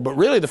before. But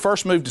really the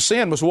first move to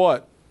sin was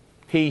what?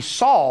 He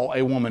saw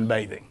a woman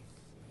bathing.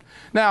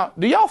 Now,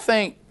 do y'all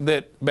think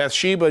that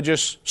Bathsheba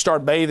just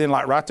started bathing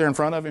like right there in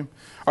front of him?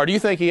 Or do you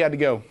think he had to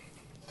go,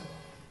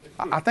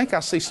 I think I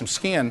see some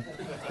skin.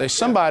 There's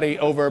somebody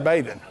over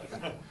bathing.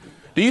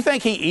 Do you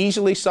think he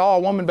easily saw a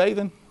woman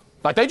bathing?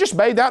 Like they just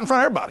bathed out in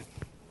front of everybody.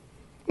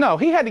 No,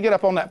 he had to get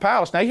up on that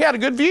palace. Now, he had a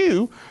good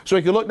view so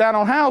he could look down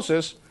on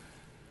houses,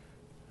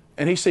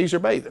 and he sees her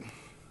bathing.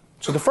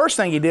 So the first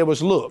thing he did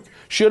was look.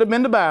 Should have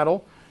been to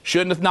battle.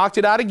 Shouldn't have knocked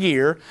it out of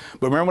gear.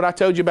 But remember what I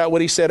told you about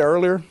what he said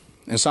earlier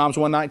in Psalms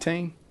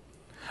 119?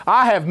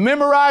 I have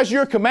memorized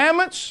your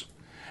commandments,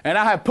 and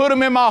I have put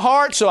them in my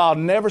heart, so I'll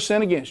never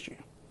sin against you.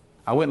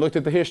 I went and looked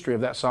at the history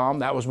of that psalm.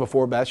 That was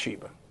before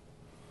Bathsheba.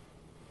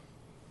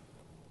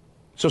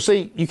 So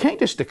see, you can't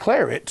just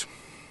declare it.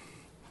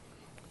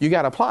 You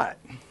got to apply it.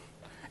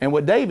 And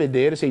what David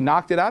did is he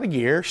knocked it out of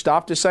gear,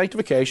 stopped his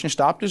sanctification,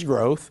 stopped his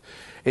growth,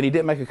 and he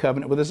didn't make a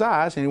covenant with his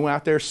eyes, and he went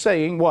out there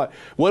saying what?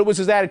 What was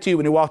his attitude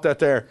when he walked out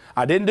there?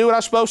 I didn't do what I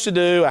was supposed to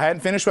do. I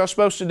hadn't finished what I was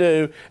supposed to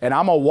do, and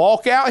I'm going to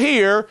walk out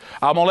here.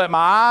 I'm going to let my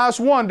eyes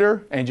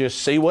wander and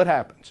just see what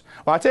happens.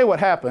 Well, I tell you what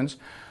happens.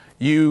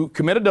 You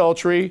commit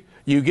adultery,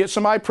 you get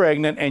somebody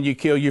pregnant, and you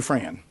kill your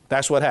friend.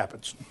 That's what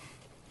happens.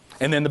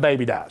 And then the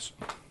baby dies.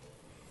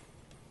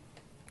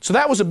 So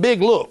that was a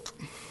big look,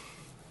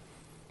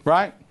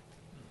 right?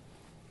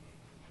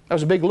 That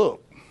was a big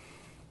look.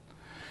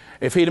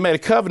 If he'd have made a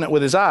covenant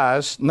with his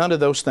eyes, none of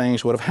those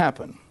things would have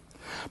happened.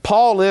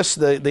 Paul lists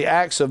the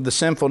acts of the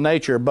sinful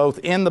nature both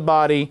in the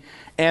body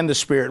and the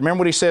spirit.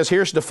 Remember what he says,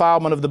 here's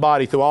defilement of the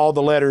body through all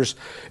the letters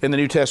in the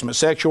New Testament.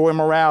 Sexual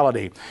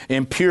immorality,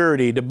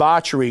 impurity,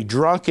 debauchery,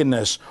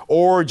 drunkenness,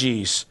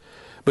 orgies.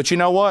 But you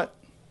know what?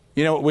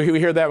 You know, we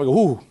hear that, we go,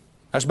 ooh,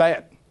 that's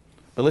bad.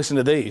 But listen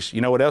to these.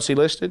 You know what else he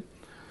listed?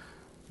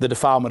 The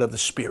defilement of the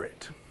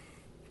spirit.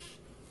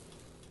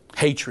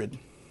 Hatred,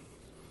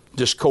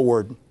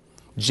 discord,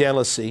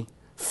 jealousy,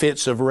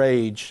 fits of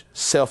rage,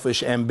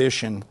 selfish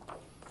ambition.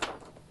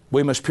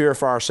 We must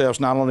purify ourselves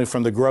not only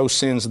from the gross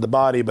sins of the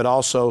body, but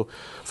also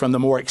from the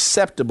more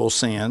acceptable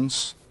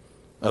sins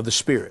of the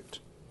spirit.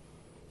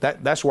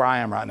 That's where I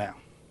am right now.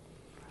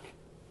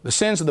 The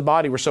sins of the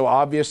body were so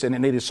obvious and it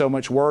needed so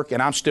much work,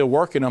 and I'm still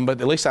working them, but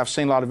at least I've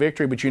seen a lot of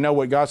victory. But you know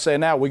what God's saying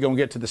now? We're going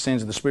to get to the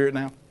sins of the spirit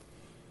now.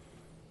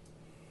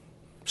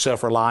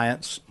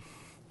 Self-reliance,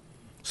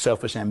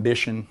 selfish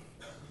ambition,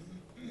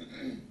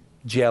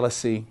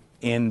 jealousy,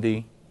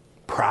 envy,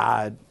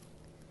 pride.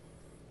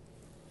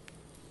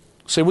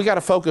 See, we got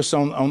to focus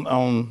on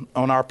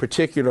our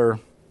particular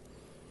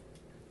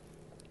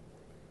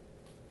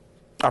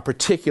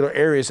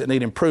areas that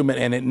need improvement,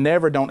 and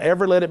don't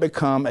ever let it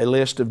become a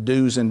list of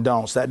do's and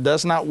don'ts. That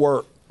does not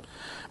work.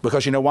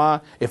 Because you know why?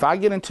 If I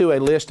get into a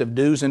list of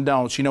do's and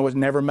don'ts, you know what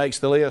never makes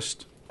the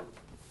list?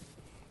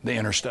 The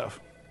inner stuff.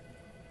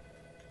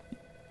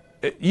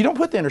 You don't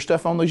put the inner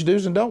stuff on these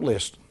do's and don't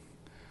list.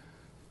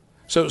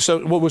 So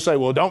what we'll say,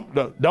 well,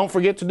 don't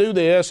forget to do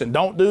this and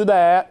don't do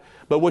that.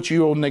 But what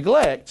you will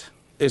neglect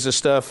is the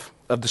stuff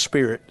of the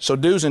spirit. So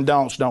do's and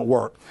don'ts don't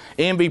work.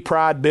 Envy,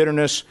 pride,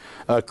 bitterness,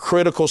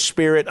 critical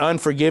spirit,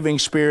 unforgiving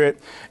spirit.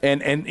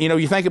 And you know,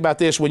 you think about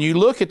this. When you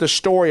look at the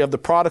story of the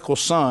prodigal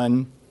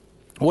son,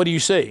 what do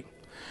you see?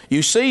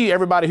 You see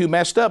everybody who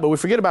messed up, but we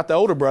forget about the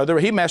older brother.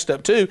 He messed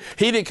up too.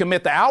 He didn't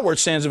commit the outward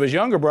sins of his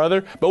younger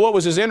brother, but what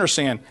was his inner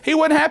sin? He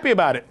wasn't happy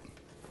about it.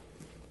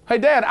 Hey,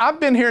 Dad, I've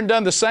been here and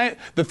done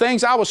the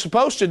things I was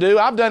supposed to do.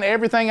 I've done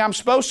everything I'm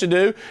supposed to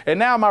do, and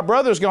now my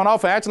brother's gone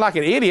off and acting like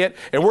an idiot,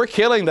 and we're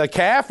killing the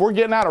calf. We're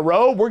getting out a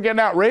robe. We're getting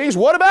out rings.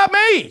 What about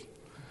me?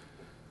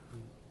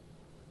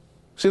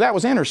 See, that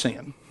was inner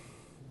sin.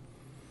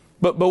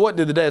 But what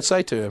did the dad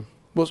say to him?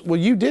 Well,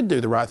 you did do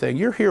the right thing.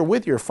 You're here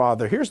with your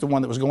father. Here's the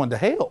one that was going to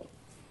hell.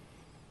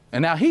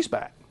 And now he's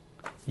back.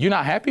 You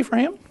not happy for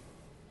him?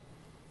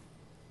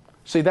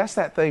 See, that's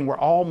that thing where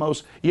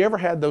you ever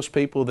had those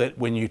people that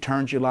when you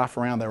turned your life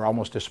around, they were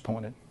almost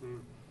disappointed?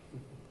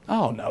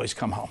 Oh, no, he's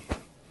come home.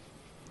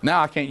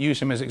 Now I can't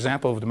use him as an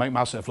example to make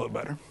myself look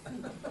better.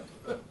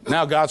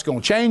 Now God's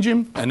going to change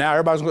him, and now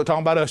everybody's going to talk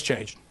about us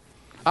changing.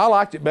 I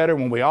liked it better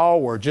when we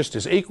all were just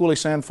as equally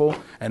sinful,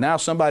 and now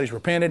somebody's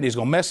repented, and he's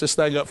going to mess this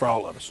thing up for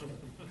all of us.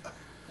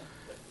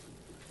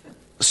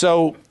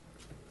 So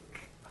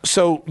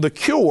the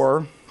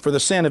cure for the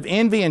sin of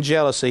envy and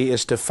jealousy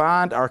is to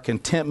find our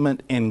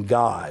contentment in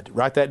God.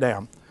 Write that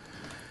down.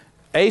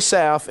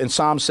 Asaph in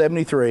Psalm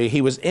 73,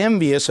 he was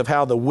envious of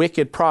how the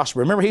wicked prosper.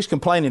 Remember, he's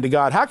complaining to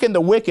God, how can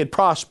the wicked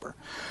prosper?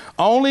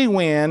 Only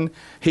when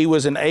he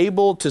was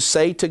enabled to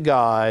say to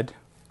God,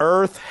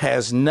 earth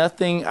has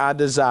nothing I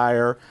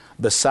desire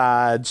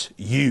besides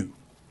you.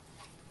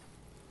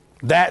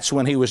 That's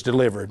when he was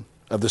delivered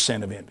of the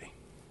sin of envy.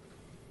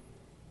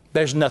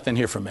 There's nothing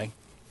here for me.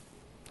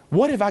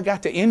 What have I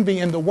got to envy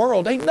in the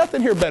world? Ain't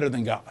nothing here better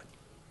than God.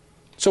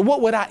 So what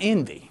would I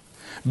envy?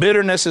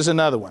 Bitterness is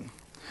another one.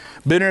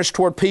 Bitterness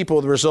toward people,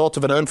 the result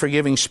of an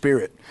unforgiving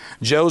spirit.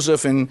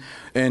 Joseph in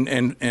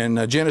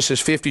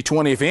Genesis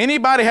 50:20, if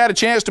anybody had a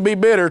chance to be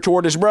bitter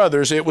toward his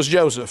brothers, it was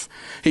Joseph.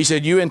 He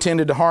said, you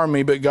intended to harm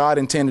me, but God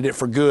intended it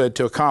for good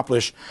to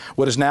accomplish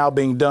what is now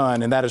being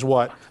done, and that is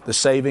what? The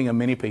saving of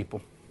many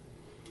people.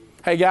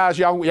 Hey guys,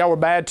 y'all were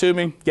bad to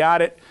me,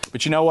 got it.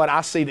 But you know what?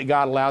 I see that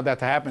God allowed that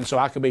to happen so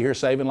I could be here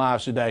saving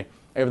lives today.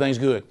 Everything's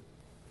good.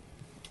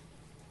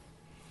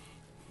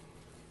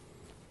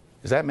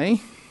 Is that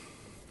me?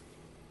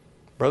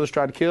 Brothers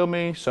tried to kill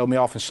me, sold me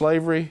off in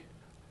slavery.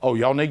 Oh,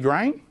 y'all need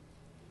grain?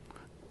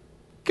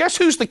 Guess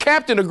who's the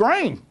captain of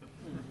grain?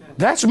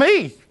 That's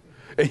me.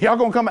 And y'all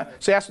gonna come out.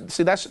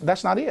 See,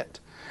 that's not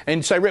it. And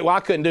you say, Rick, well, I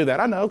couldn't do that.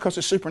 I know, because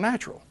it's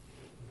supernatural.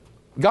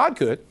 God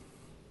could.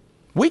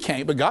 We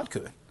can't, but God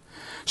could.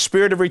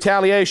 Spirit of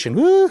retaliation.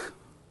 Woo!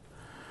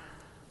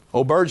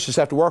 Oh, Burgess just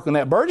have to work on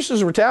that. Burgess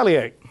is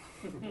retaliate.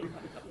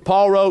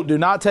 Paul wrote, do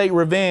not take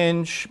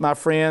revenge, my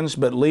friends,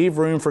 but leave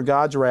room for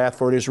God's wrath,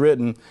 for it is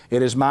written,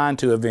 it is mine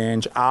to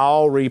avenge.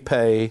 I'll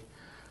repay,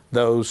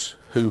 those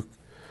who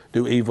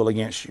do evil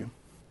against you.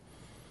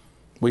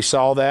 We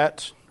saw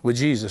that with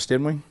Jesus,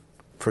 didn't we?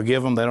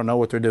 Forgive them, they don't know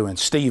what they're doing.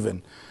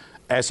 Stephen,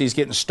 as he's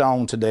getting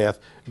stoned to death,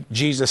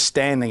 Jesus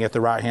standing at the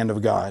right hand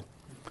of God.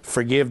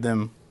 Forgive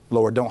them,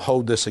 Lord, don't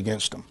hold this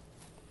against them.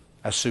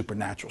 That's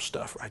supernatural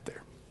stuff right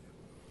there.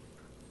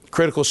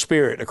 Critical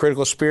spirit. A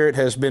critical spirit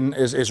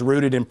is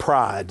rooted in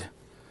pride.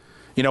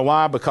 You know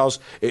why? Because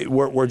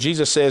where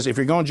Jesus says, if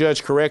you're going to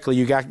judge correctly,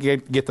 you got to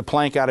get the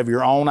plank out of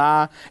your own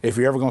eye. If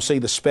you're ever going to see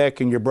the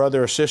speck in your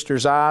brother or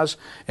sister's eyes.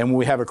 And when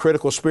we have a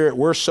critical spirit,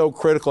 we're so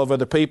critical of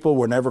other people,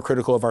 we're never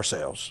critical of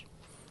ourselves.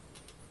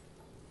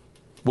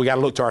 We got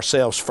to look to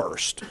ourselves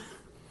first.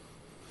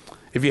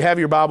 If you have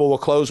your Bible, we'll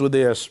close with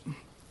this.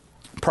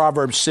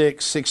 Proverbs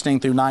 6, 16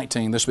 through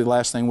 19. This will be the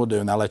last thing we'll do,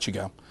 and I'll let you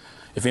go.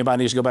 If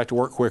anybody needs to go back to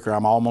work quicker,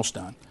 I'm almost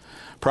done.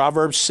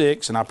 Proverbs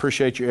 6, and I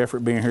appreciate your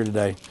effort being here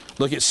today.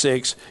 Look at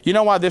 6. You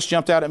know why this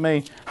jumped out at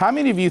me? How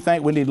many of you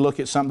think we need to look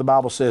at something the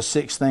Bible says,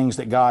 6 things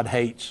that God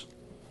hates?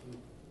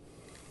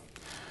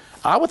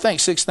 I would think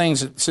 6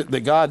 things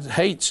that God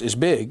hates is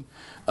big.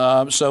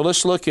 So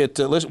let's look at,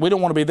 we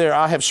don't want to be there.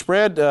 I have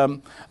spread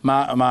am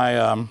I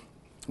on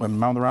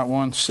the right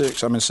one?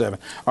 6, I'm in 7.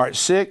 All right,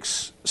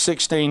 6,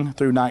 16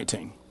 through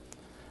 19.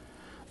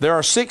 There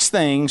are 6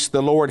 things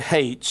the Lord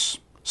hates,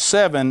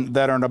 7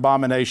 that are an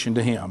abomination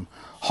to Him.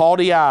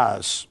 Haughty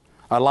eyes,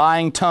 a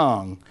lying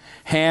tongue,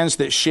 hands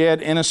that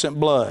shed innocent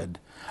blood,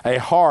 a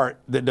heart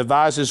that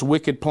devises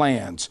wicked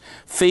plans,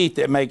 feet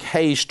that make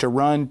haste to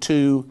run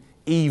to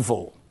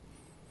evil,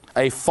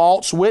 a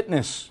false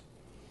witness,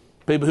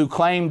 people who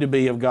claim to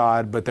be of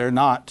God, but they're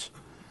not,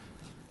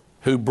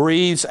 who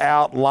breathes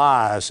out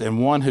lies,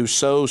 and one who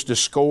sows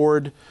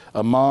discord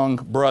among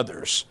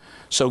brothers.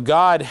 So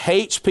God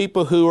hates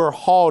people who are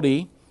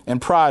haughty and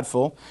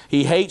prideful.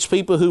 He hates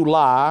people who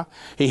lie.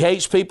 He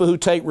hates people who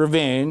take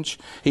revenge.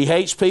 He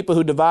hates people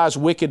who devise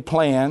wicked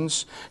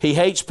plans. He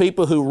hates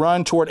people who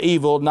run toward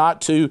evil,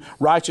 not to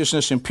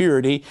righteousness and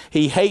purity.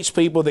 He hates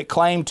people that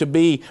claim to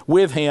be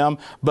with Him,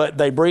 but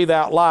they breathe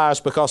out lies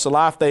because the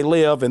life they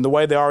live and the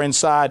way they are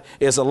inside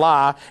is a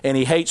lie. And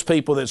He hates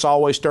people that's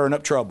always stirring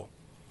up trouble.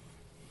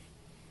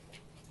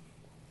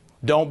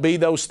 Don't be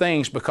those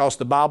things, because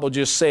the Bible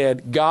just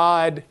said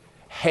God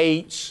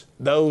hates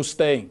those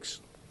things.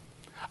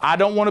 I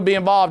don't want to be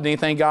involved in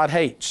anything God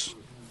hates.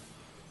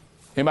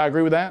 Anybody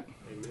agree with that?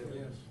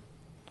 Amen.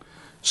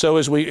 So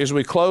as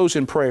we close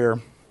in prayer,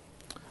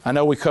 I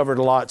know we covered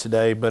a lot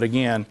today, but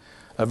again,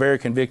 a very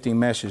convicting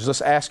message. Let's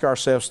ask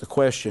ourselves the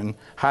question,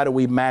 how do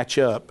we match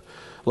up?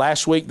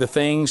 Last week, the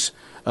things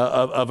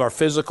of our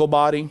physical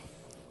body.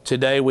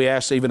 Today, we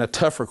asked even a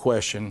tougher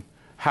question,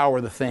 how are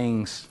the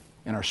things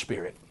in our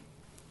spirit?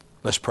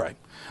 Let's pray.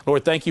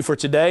 Lord, thank you for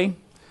today.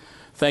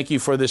 Thank you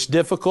for this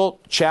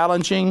difficult,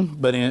 challenging,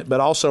 but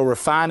also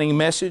refining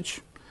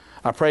message.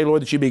 I pray,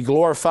 Lord, that you be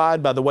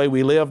glorified by the way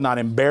we live, not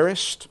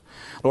embarrassed.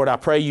 Lord, I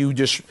pray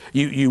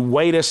you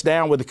weight us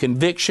down with the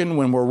conviction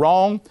when we're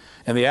wrong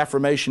and the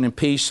affirmation and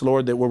peace,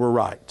 Lord, that we're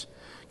right.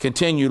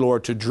 Continue,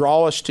 Lord, to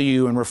draw us to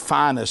you and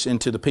refine us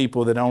into the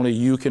people that only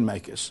you can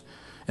make us.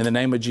 In the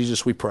name of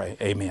Jesus we pray.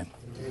 Amen.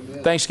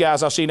 Amen. Thanks,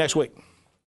 guys. I'll see you next week.